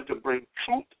 he's going to bring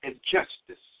truth and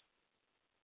justice.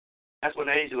 That's what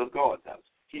the angel of God does.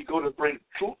 He's going to bring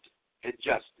truth and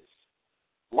justice.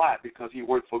 Why? Because he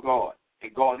worked for God,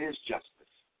 and God is justice.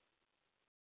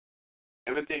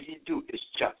 Everything he do is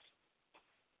just.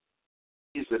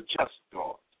 He's a just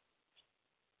God.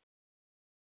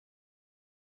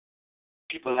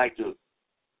 People like to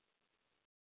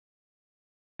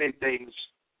say things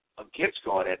against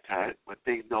God at times when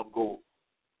things don't go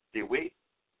their way.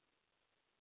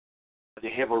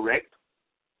 They have a wreck.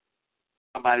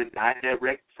 Somebody died in that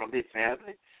wreck from their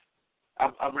family.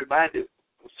 I'm reminded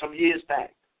some years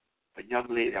back, a young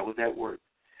lady, I was at work,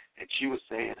 and she was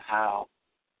saying how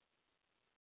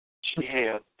she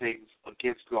had things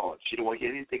against God. She didn't want to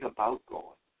hear anything about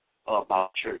God or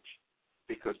about church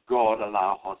because God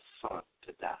allowed her son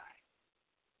to die.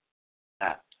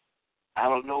 Now, I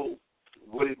don't know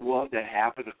what it was that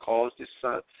happened to cause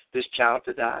this child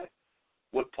to die,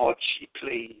 what part she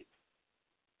played.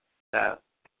 Now,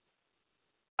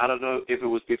 I don't know if it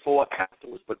was before or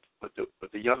afterwards, but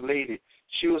the young lady,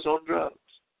 she was on drugs.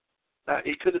 Now,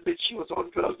 it could have been she was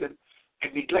on drugs and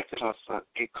neglected her son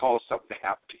and caused something to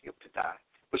happen to him to die.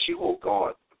 But she hold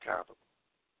God accountable.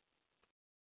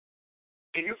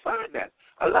 And you find that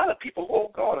a lot of people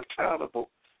hold God accountable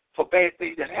for bad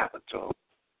things that happen to them,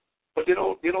 but they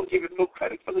don't give him no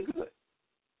credit for the good.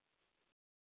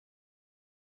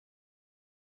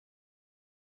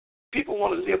 People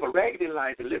want to live a raggedy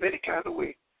life and live any kind of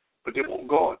way, but they want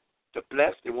God to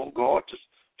bless. They want God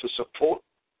to support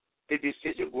their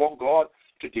decision. Want God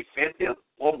to defend them.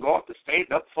 Want God to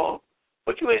stand up for them.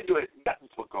 But you ain't doing nothing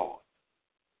for God.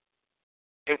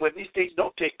 And when these things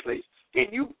don't take place, then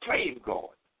you blame God.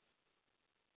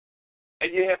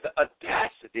 And you have the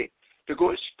audacity to go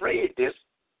and spread this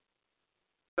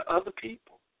to other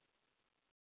people.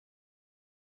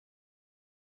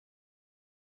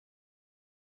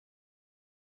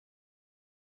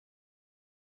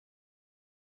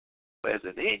 But as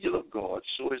an angel of God,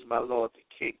 so is my Lord the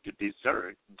King to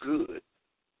discern good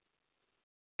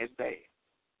and bad.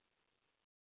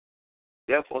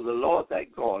 Therefore, the Lord thy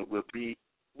God will be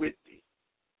with thee.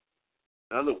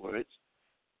 In other words,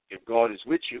 if God is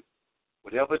with you,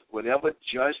 whatever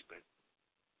judgment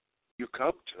you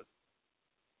come to,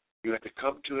 you have to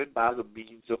come to it by the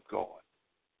means of God,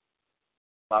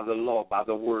 by the law, by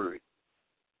the word,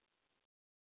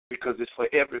 because it's for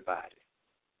everybody.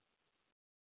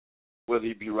 Whether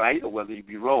you be right or whether you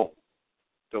be wrong,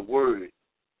 the word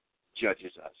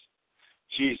judges us.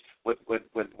 When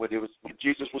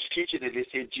Jesus was teaching and they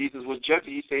said Jesus was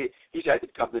judging, he said, I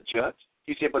didn't come to judge.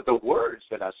 He said, but the words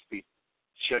that I speak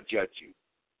shall judge you.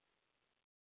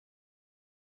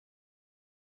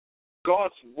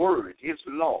 God's word, his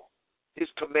law, his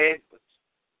commandments,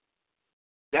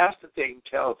 that's the thing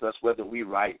tells us whether we're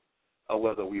right or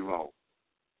whether we're wrong.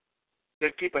 Then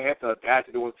people have to adapt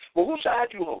to the word. Well, whose side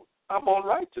you on? I'm on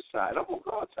righteous side. I'm on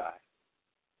God's side.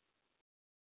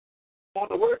 I'm on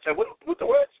the word side. What the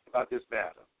word say about this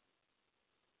matter?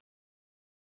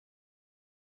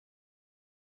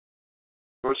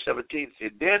 Verse 17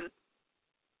 said, Then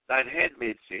thine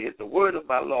handmaid said, The word of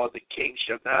my Lord the King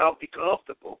shall now be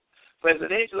comfortable. For as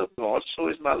an angel of God, so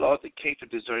is my Lord the King to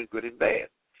discern good and bad.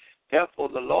 Therefore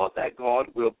the Lord thy God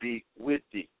will be with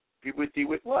thee. Be with thee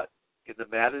with what? In the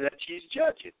matter that she's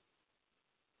judging.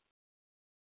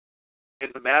 In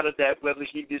the matter that whether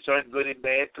he discerned good and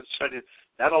bad concerning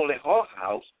not only her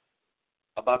house,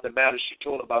 about the matter she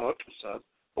told about her two sons,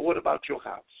 but what about your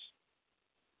house?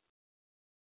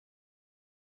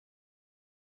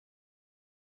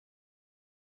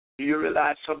 Do you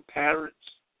realize some parents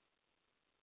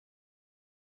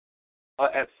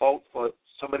are at fault for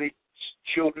some of their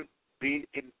children being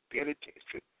in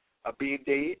penitentiary or being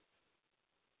dead?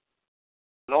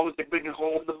 As long as they're bringing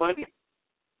home the money,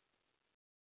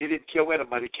 they didn't care where the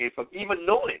money came from, even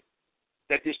knowing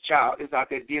that this child is out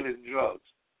there dealing in drugs.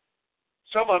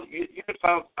 Some of them, you can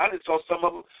find, I saw some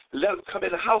of them let them come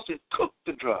in the house and cook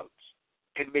the drugs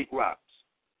and make rocks.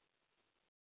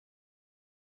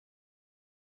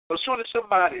 But as soon as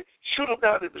somebody shoot them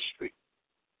down in the street,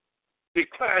 they're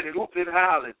crying and whooping and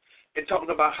howling and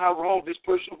talking about how wrong this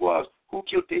person was who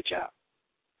killed their child.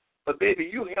 But baby,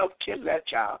 you helped kill that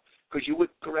child because you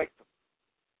wouldn't correct them.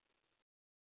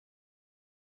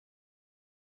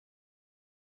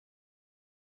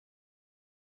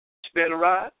 Spare the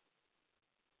rod,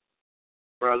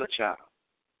 brother, child.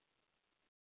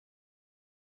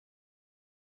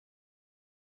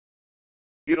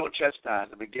 You don't chastise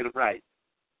them and get them right.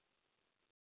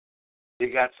 They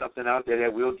got something out there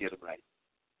that will get them right.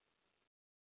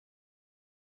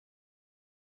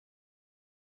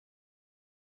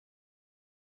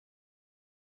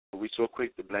 But we're so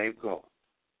quick to blame God,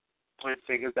 point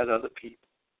fingers at other people,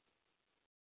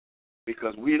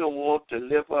 because we don't want to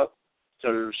live up So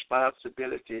the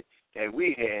responsibility that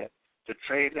we have to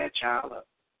train that child up,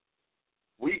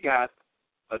 we got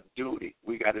a duty,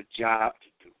 we got a job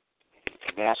to do,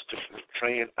 and that's to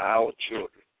train our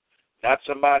children. Not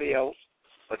somebody else,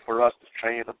 but for us to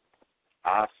train them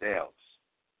ourselves.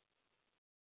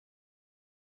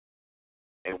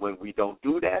 And when we don't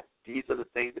do that, these are the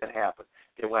things that happen.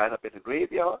 They wind up in the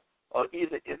graveyard or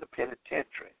either in the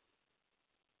penitentiary.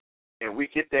 And we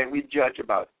get there and we judge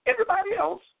about everybody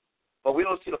else, but we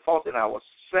don't see the fault in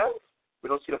ourselves. We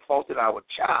don't see the fault in our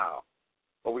child,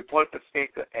 but we point the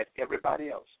finger at everybody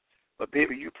else. But,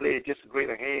 baby, you played just a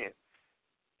greater hand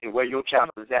in where your child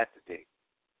is at today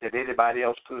than anybody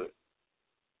else could.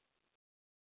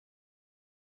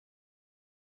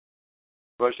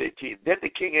 Verse 18, then the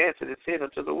king answered and said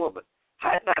unto the woman,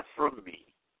 hide not from me,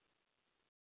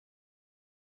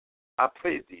 I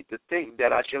pray thee, the thing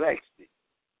that I shall ask thee.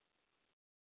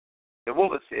 The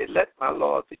woman said, let my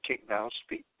lord the king now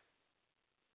speak.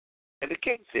 And the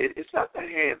king said, is not the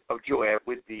hand of Joab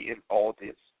with thee in all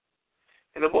this?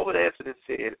 And the woman answered and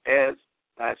said, as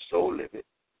thy soul liveth,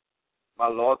 my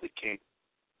lord the king,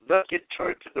 none can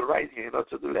turn to the right hand or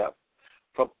to the left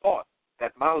from aught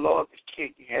that my lord the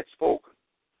king had spoken.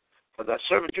 For thy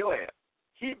servant Joab,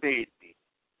 he made me,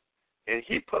 and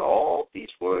he put all these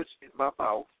words in my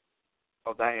mouth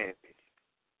of thy handmaid,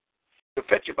 to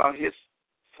fetch about his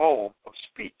form of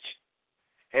speech.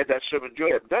 Had thy servant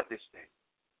Joab done this thing?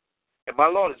 And my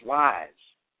Lord is wise,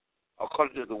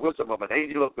 according to the wisdom of an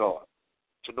angel of God,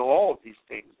 to know all these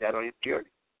things that are in purity.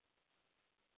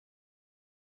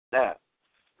 Now,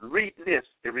 reading this,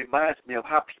 it reminds me of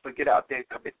how people get out there and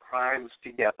commit crimes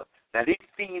together. Now, they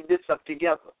feed this up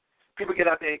together. People get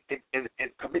out there and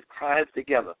commit crimes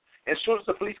together. As soon as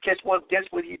the police catch one, guess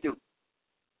what he do?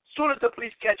 As soon as the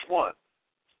police catch one,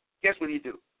 guess what he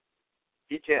do?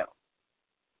 He tell.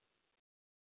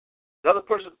 The other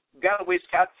person got away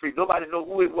scot-free. Nobody know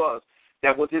who it was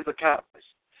that was his accomplice.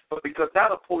 But because now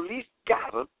the police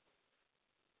got him,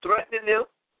 threatening them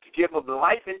to give them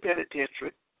life in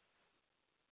penitentiary,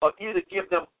 or either give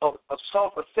them a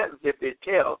softer sentence if they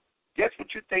tell, guess what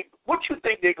you think? What you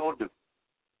think they're going to do?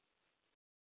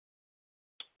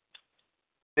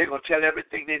 They're going to tell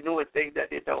everything they know and things that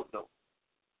they don't know.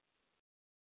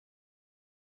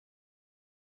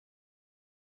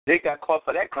 They got caught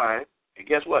for that crime, and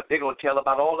guess what? They're going to tell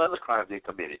about all other crimes they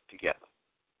committed together.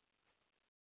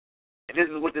 And this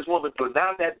is what this woman do.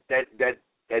 Now that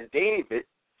David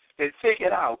has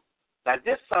figured out, now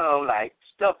this sounds like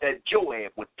stuff that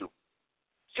Joab would do.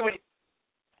 See,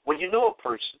 when you know a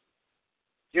person,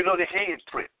 you know the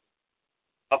handprint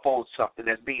upon something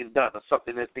that's being done or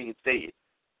something that's being said.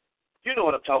 You know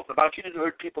what I'm talking about. You didn't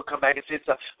heard people come back and say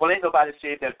stuff. Well, ain't nobody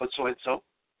said that but so-and-so.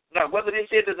 Now, whether they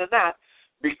said it or not,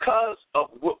 because of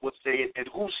what was said and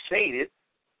who said it,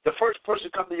 the first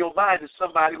person come to your mind is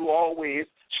somebody who always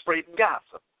spreading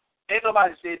gossip. Ain't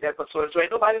nobody said that but so-and-so. Ain't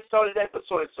nobody started that but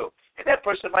so-and-so. And that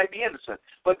person might be innocent.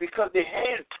 But because the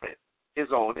handprint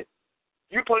is on it,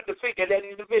 you point the finger at that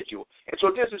individual. And so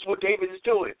this is what David is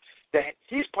doing. That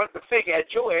he's pointing the finger at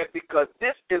Joab because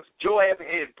this is Joab's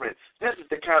handprint. This is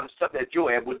the kind of stuff that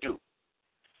Joab would do.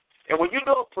 And when you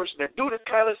know a person that do this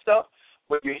kind of stuff,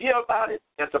 when you hear about it,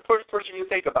 that's the first person you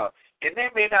think about. And they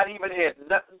may not even have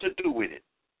nothing to do with it.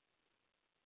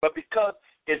 But because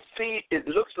it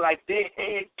looks like their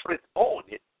handprint on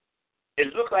it,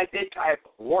 it looks like their type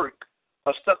of work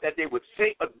or stuff that they would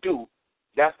say or do,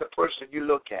 that's the person you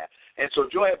look at. And so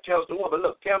Joab tells the woman,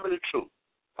 look, tell me the truth.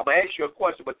 I'm going to ask you a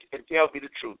question, but you can tell me the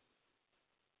truth.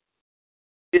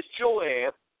 Is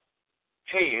Joab's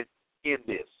hand in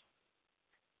this?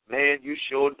 Man, you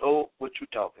sure know what you're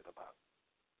talking about.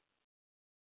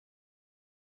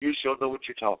 You sure know what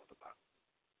you're talking about.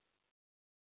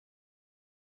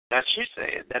 Now, she's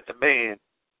saying that the man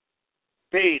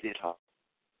baited her,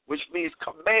 which means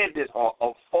commanded her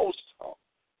or forced her.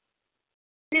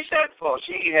 He said for her.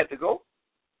 She ain't had to go.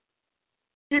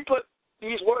 He put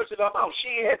these words in her mouth.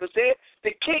 She ain't had to say it.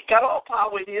 The king got all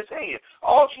power in his hand.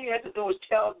 All she had to do was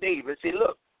tell David, say,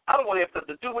 look, I don't want to have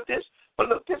nothing to do with this, but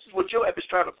look, this is what Joab is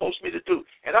trying to force me to do,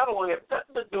 and I don't want to have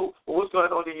nothing to do with what's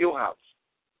going on in your house.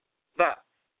 Now,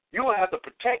 you will have to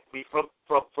protect me from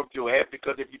Joab,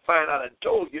 because if you find out I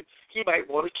told you, he might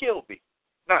want to kill me.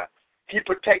 Now, he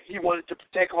wanted to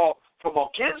protect her from her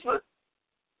kinsman,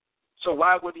 so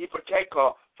why would he protect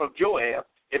her from Joab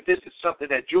if this is something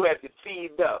that Joab can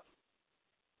feed up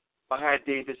behind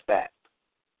David's back?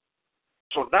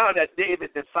 So now that David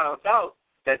has found out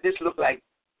that this looked like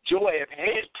Joab's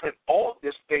handprint on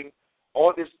this thing,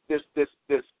 on this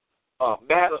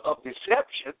matter of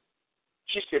deception,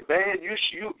 she said, "Man,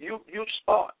 you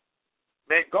smart.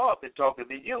 Man, God been talking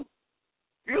to you.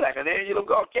 You like an angel of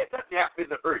God. Can't nothing happen in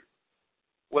the earth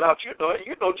without you knowing.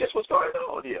 You know just what's going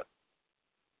on here.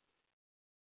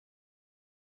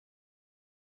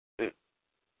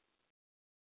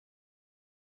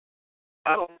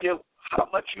 I don't care how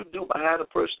much you do behind a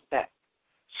person's back.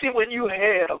 See, when you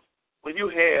have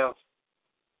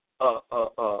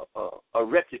a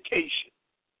reputation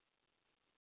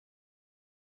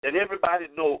that everybody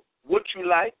know what you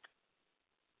like,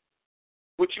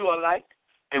 what you are like,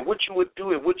 and what you would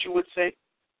do and what you would say,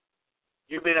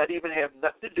 you may not even have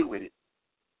nothing to do with it.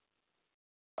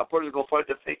 A person gonna point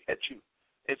their finger at you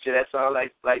and say that sounds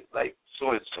like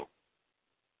so and so.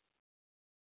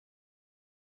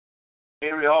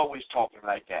 Mary always talking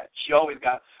like that. She always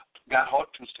got her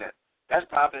 2 cents. That's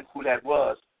probably who that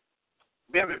was.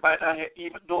 Mary might not have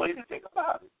even know anything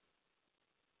about it.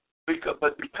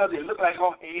 Because it looked like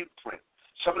her handprint,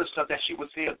 some of the stuff that she was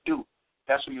there to do,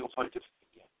 that's what you'll point the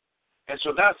finger at. And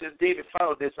so now since David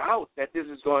found this out, that this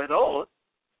is going on,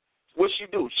 what she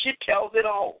do? She tells it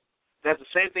all. That's the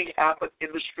same thing happened in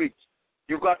the streets.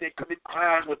 You go out there and commit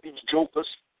crimes with these jokers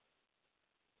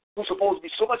who's supposed to be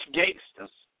so much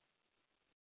gangsters.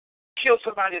 Kill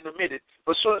somebody in a minute,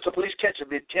 but as soon as the police catch them,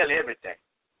 they tell everything.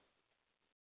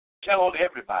 Tell on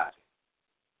everybody.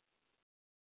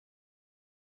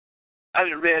 I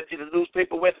done read in the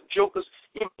newspaper where the jokers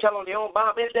even tell on their own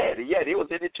mom and daddy. Yeah, they was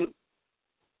in it too.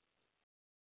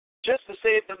 Just to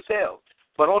save themselves.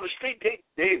 But on the street,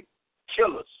 they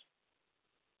killers.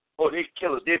 Oh, they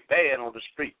killers. They're bad on the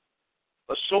street.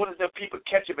 As soon as them people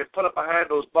catch them and put them behind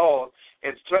those bars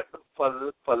and threaten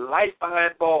them for life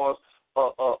behind bars,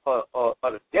 or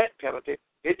the death penalty,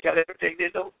 they tell everything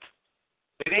they know.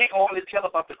 They ain't only tell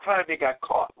about the crime they got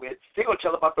caught with. They're going to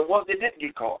tell about the ones they didn't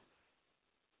get caught.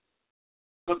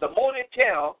 Because the more they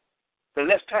tell, the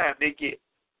less time they get.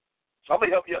 So I'm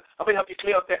going to help you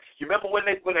clear up that. You remember when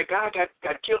a guy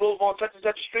got killed over on such and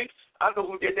such a street? I know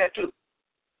who did that too.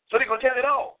 So they're going to tell it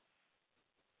all.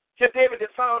 Here David had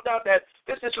found out that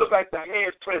this just looked like the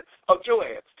handprint of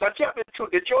Joab. Now tell me the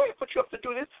truth. Did Joab put you up to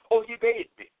do this? Oh, he made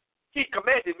me. He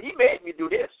commanded me. He made me do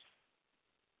this.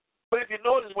 But if you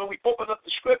notice, when we open up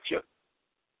the scripture,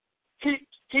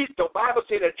 the Bible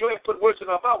said that Joab put words in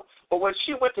her mouth. But when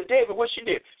she went to David, what she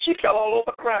did? She fell all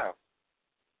over the ground.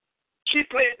 She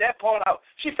played that part out.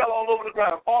 She fell all over the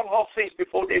ground, on her face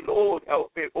before David. Oh,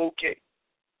 help me. Okay.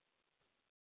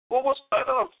 Well, what's going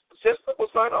on, sister?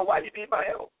 What's going on? Why do you need my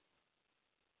help?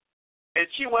 And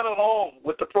she went along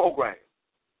with the program.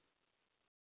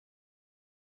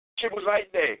 She was right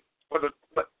there.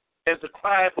 But as the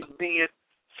crime was being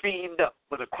fiend up,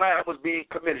 when the crime was being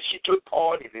committed, she took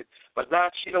part in it. But now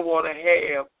she don't want to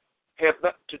have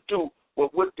nothing to do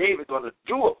with what David's going to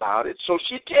do about it. So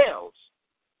she tells.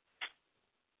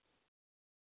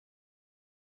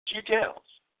 She tells.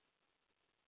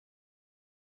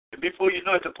 And before you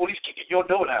know it, the police kicking your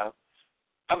door down.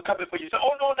 I'm coming for you. Say,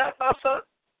 oh, no, not my son.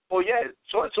 Oh, yeah,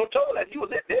 so-and-so told that he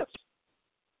was in this.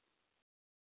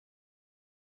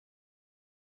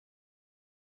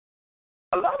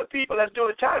 A lot of people that's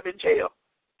doing time in jail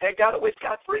had got away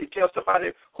scot-free. Tell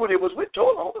somebody who they was with,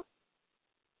 told on them.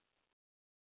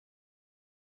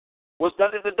 What's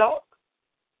done in the dark,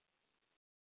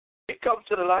 it comes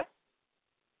to the light.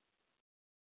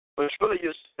 But surely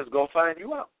your sin is going to find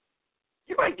you out.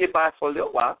 You might get by for a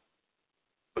little while,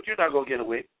 but you're not going to get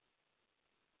away.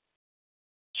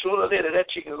 Sooner or later, that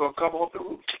chicken is going to come off the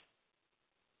roof.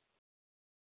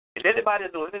 And anybody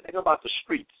that knows anything about the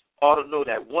streets ought to know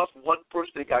that once one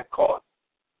person got caught,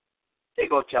 they're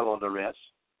going to tell on the rest.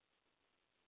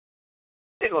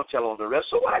 They're going to tell on the rest.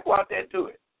 So why go out there and do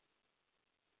it?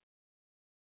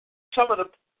 Some of the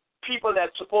people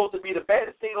that's supposed to be the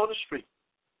baddest thing on the street,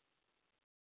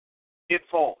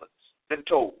 informants, been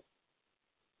told.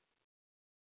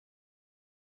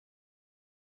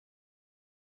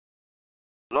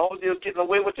 As long as they was getting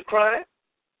away with the crime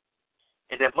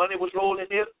and that money was rolling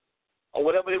in, or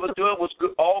whatever they was doing was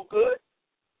good, all good,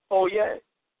 oh, yeah.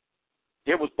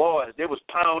 There was boys. They was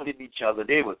pounding each other.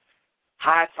 They was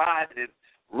high-fiving and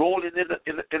rolling in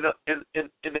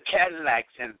the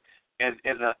Cadillacs and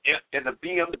the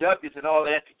BMWs and all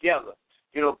that together.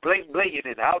 You know, bling-blinging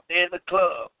and out there in the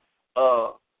club,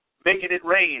 making it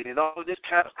rain and all this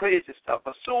kind of crazy stuff.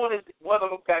 As soon as one of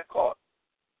them got caught,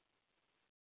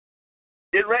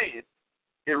 it rained.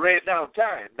 It rained down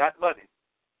time, not money.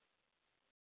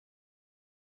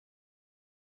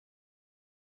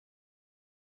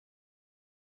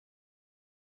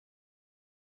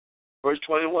 Verse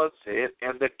 21 said,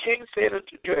 and the king said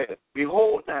unto Joab,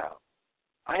 behold now,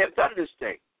 I have done this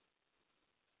thing.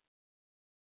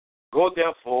 Go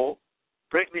therefore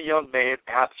bring the young man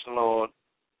Absalom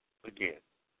again.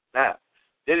 Now,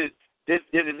 then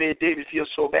it made David feel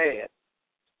so bad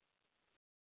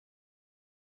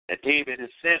that David is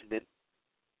sending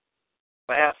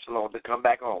for Absalom to come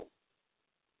back home.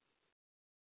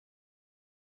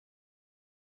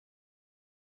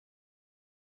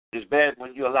 It's bad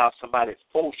when you allow somebody to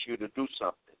force you to do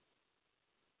something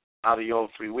out of your own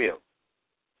free will.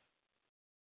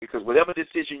 Because whatever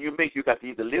decision you make, you got to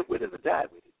either live with it or die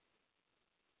with it.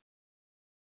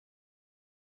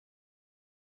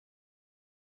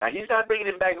 Now, he's not bringing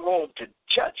him back home to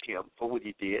judge him for what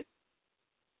he did.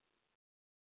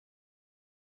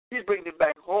 He's bringing him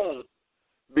back home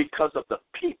because of the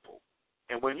people.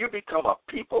 And when you become a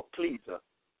people pleaser,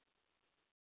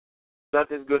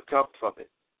 nothing good comes from it.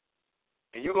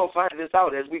 And you're going to find this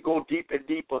out as we go deep and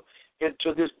deeper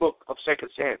into this book of 2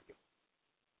 Samuel.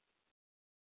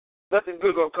 Nothing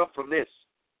good going to come from this.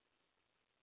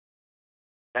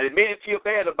 And it made him feel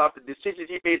bad about the decisions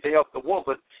he made to help the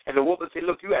woman. And the woman said,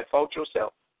 look, you had fault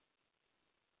yourself.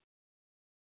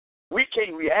 We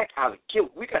can't react out of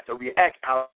guilt. We got to react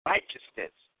out of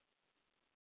righteousness.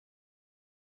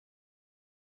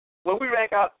 When we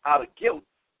react out of guilt,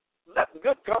 nothing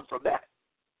good comes from that.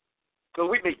 Because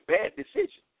we make bad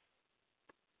decisions.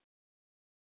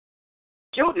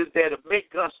 Guilt is there to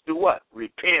make us do what?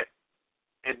 Repent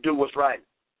and do what's right.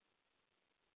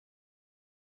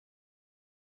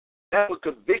 That's what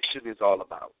conviction is all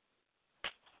about.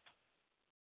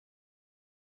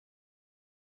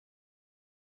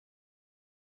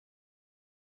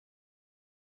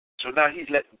 So now he's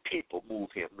letting people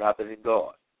move him rather than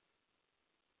God.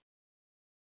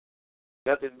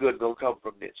 Nothing good going to come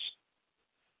from this.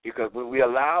 Because when we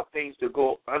allow things to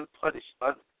go unpunished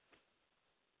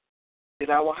in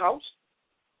our house,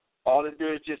 all it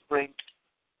does is just bring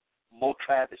more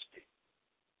travesty.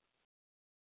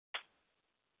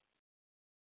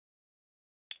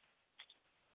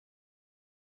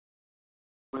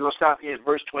 We're going to stop here in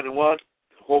verse 21.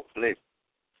 Hopefully,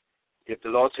 if the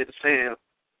Lord said the same,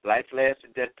 life lasts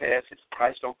and death passes,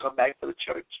 Christ don't come back for the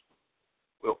church,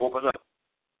 we'll open up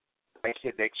right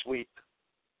here next week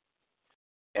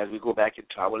as we go back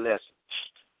into our lesson.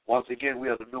 Once again, we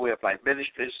are the New Way of Life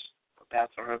Ministries.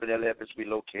 Pastor Herman L. Evans. We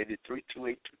located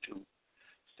 32822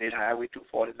 State Highway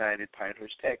 249 in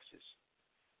Pinehurst, Texas.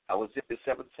 Our zip is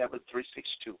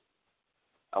 77362.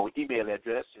 Our email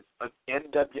address is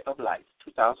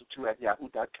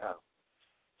nwoflife2002@yahoo.com.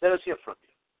 Let us hear from you.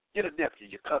 Get a nephew,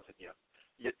 your cousin,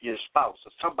 your spouse,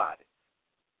 or somebody.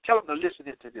 Tell them to listen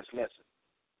into this lesson.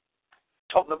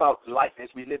 Talking about life as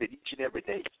we live it each and every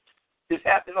day. It's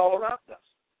happening all around us.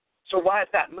 So why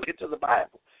not look into the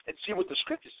Bible and see what the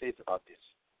Scripture says about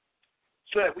this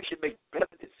so that we can make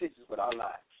better decisions with our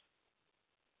lives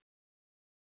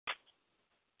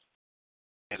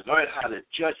and learn how to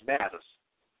judge matters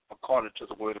according to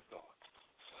the Word of God.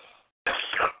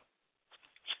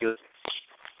 Excuse me.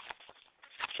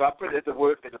 So I pray that the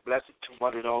Word been a blessing to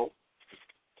one and all.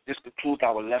 This concludes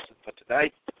our lesson for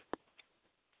tonight.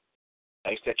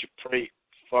 I ask that you pray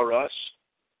for us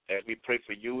as we pray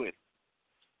for you and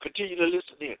continue to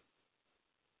listen in.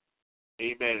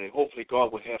 Amen. And hopefully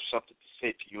God will have something to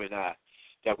say to you and I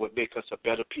that would make us a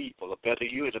better people, a better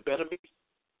you, and a better me.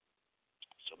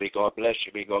 So may God bless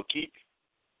you. May God keep you.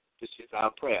 This is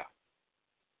our prayer.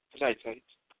 Good night, saints.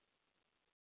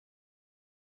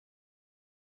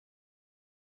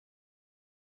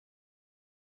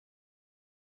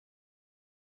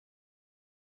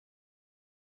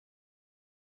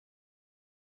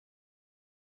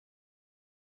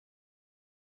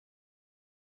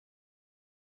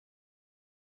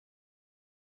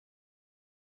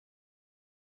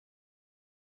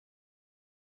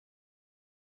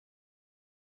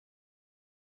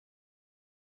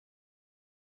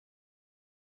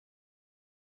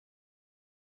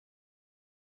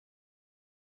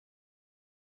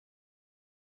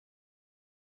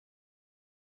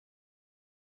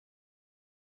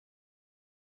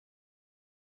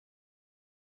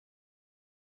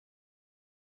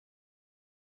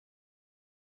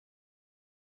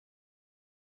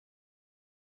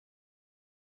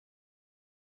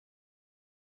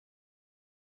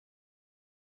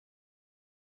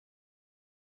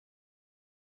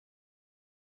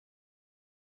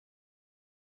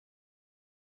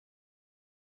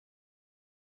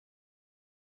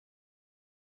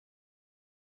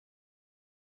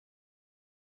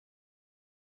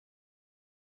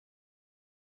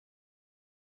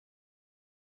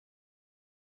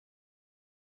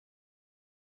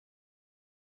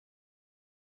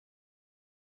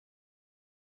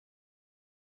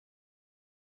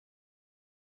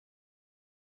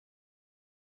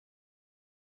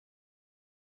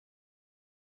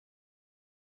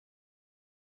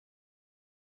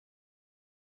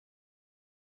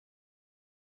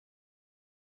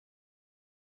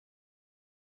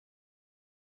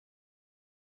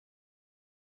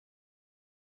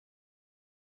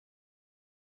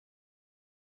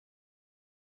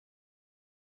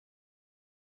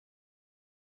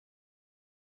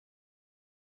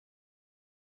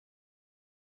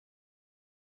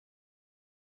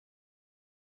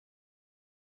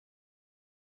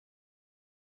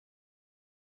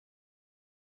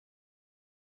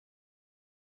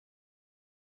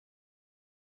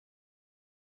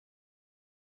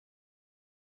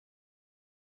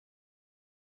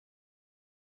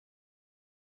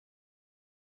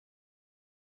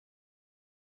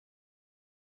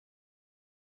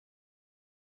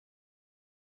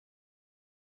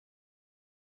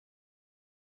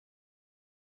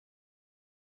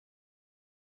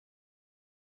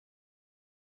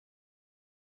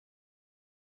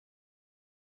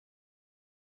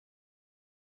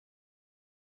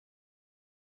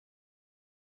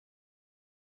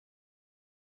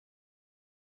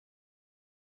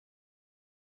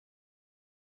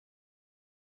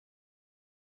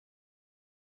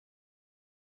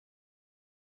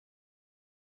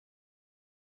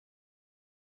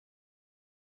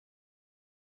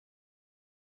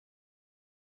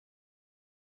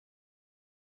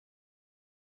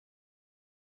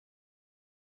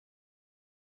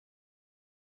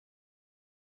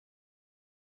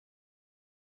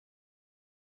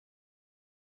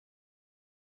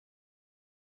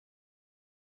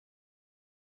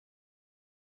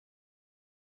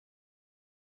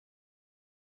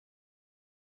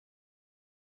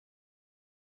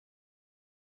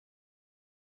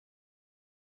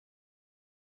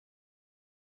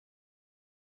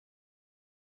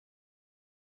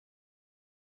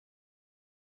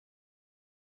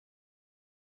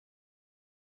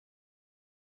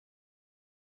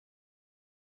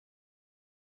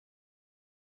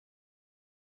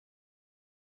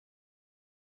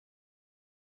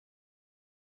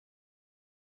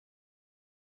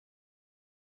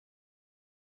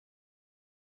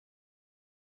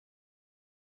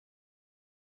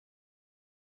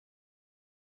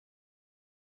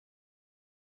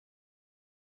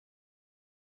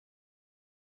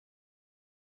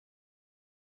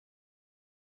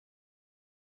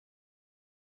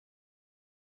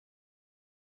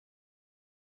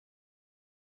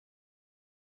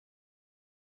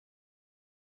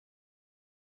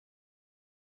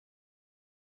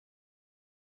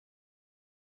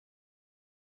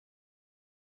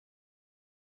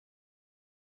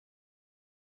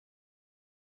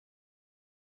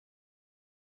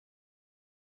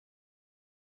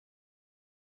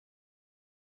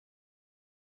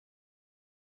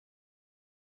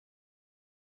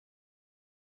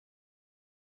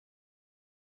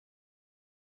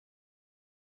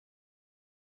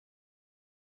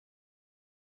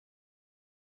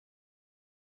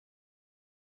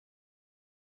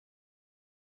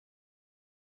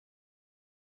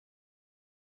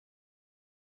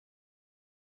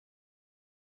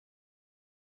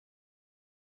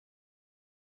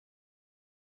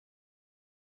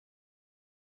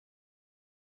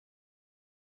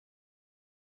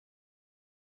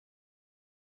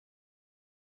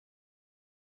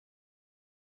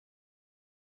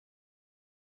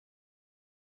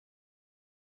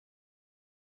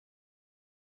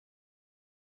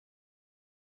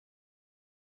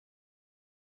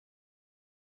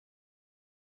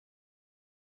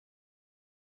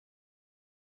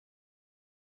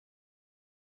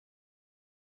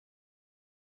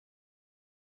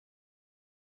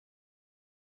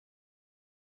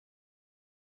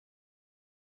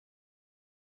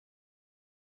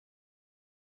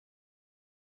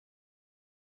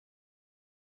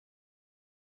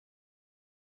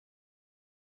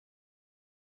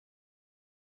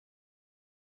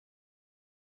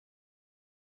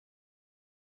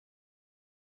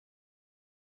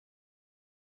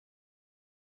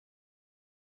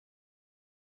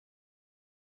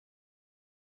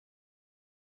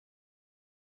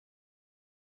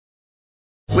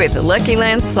 With the Lucky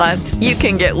Land Slots, you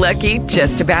can get lucky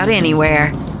just about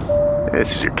anywhere.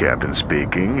 This is your captain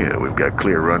speaking. We've got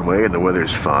clear runway and the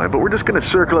weather's fine, but we're just going to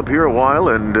circle up here a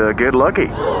while and get lucky.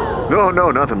 No,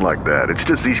 nothing like that. It's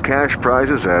just these cash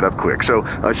prizes add up quick. So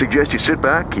I suggest you sit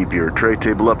back, keep your tray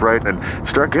table upright, and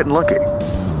start getting lucky.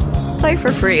 Play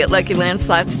for free at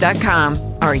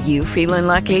LuckyLandSlots.com. Are you feeling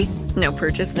lucky? No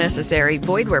purchase necessary.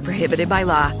 Void where prohibited by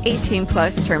law.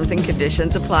 18+ terms and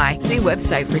conditions apply. See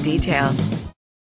website for details.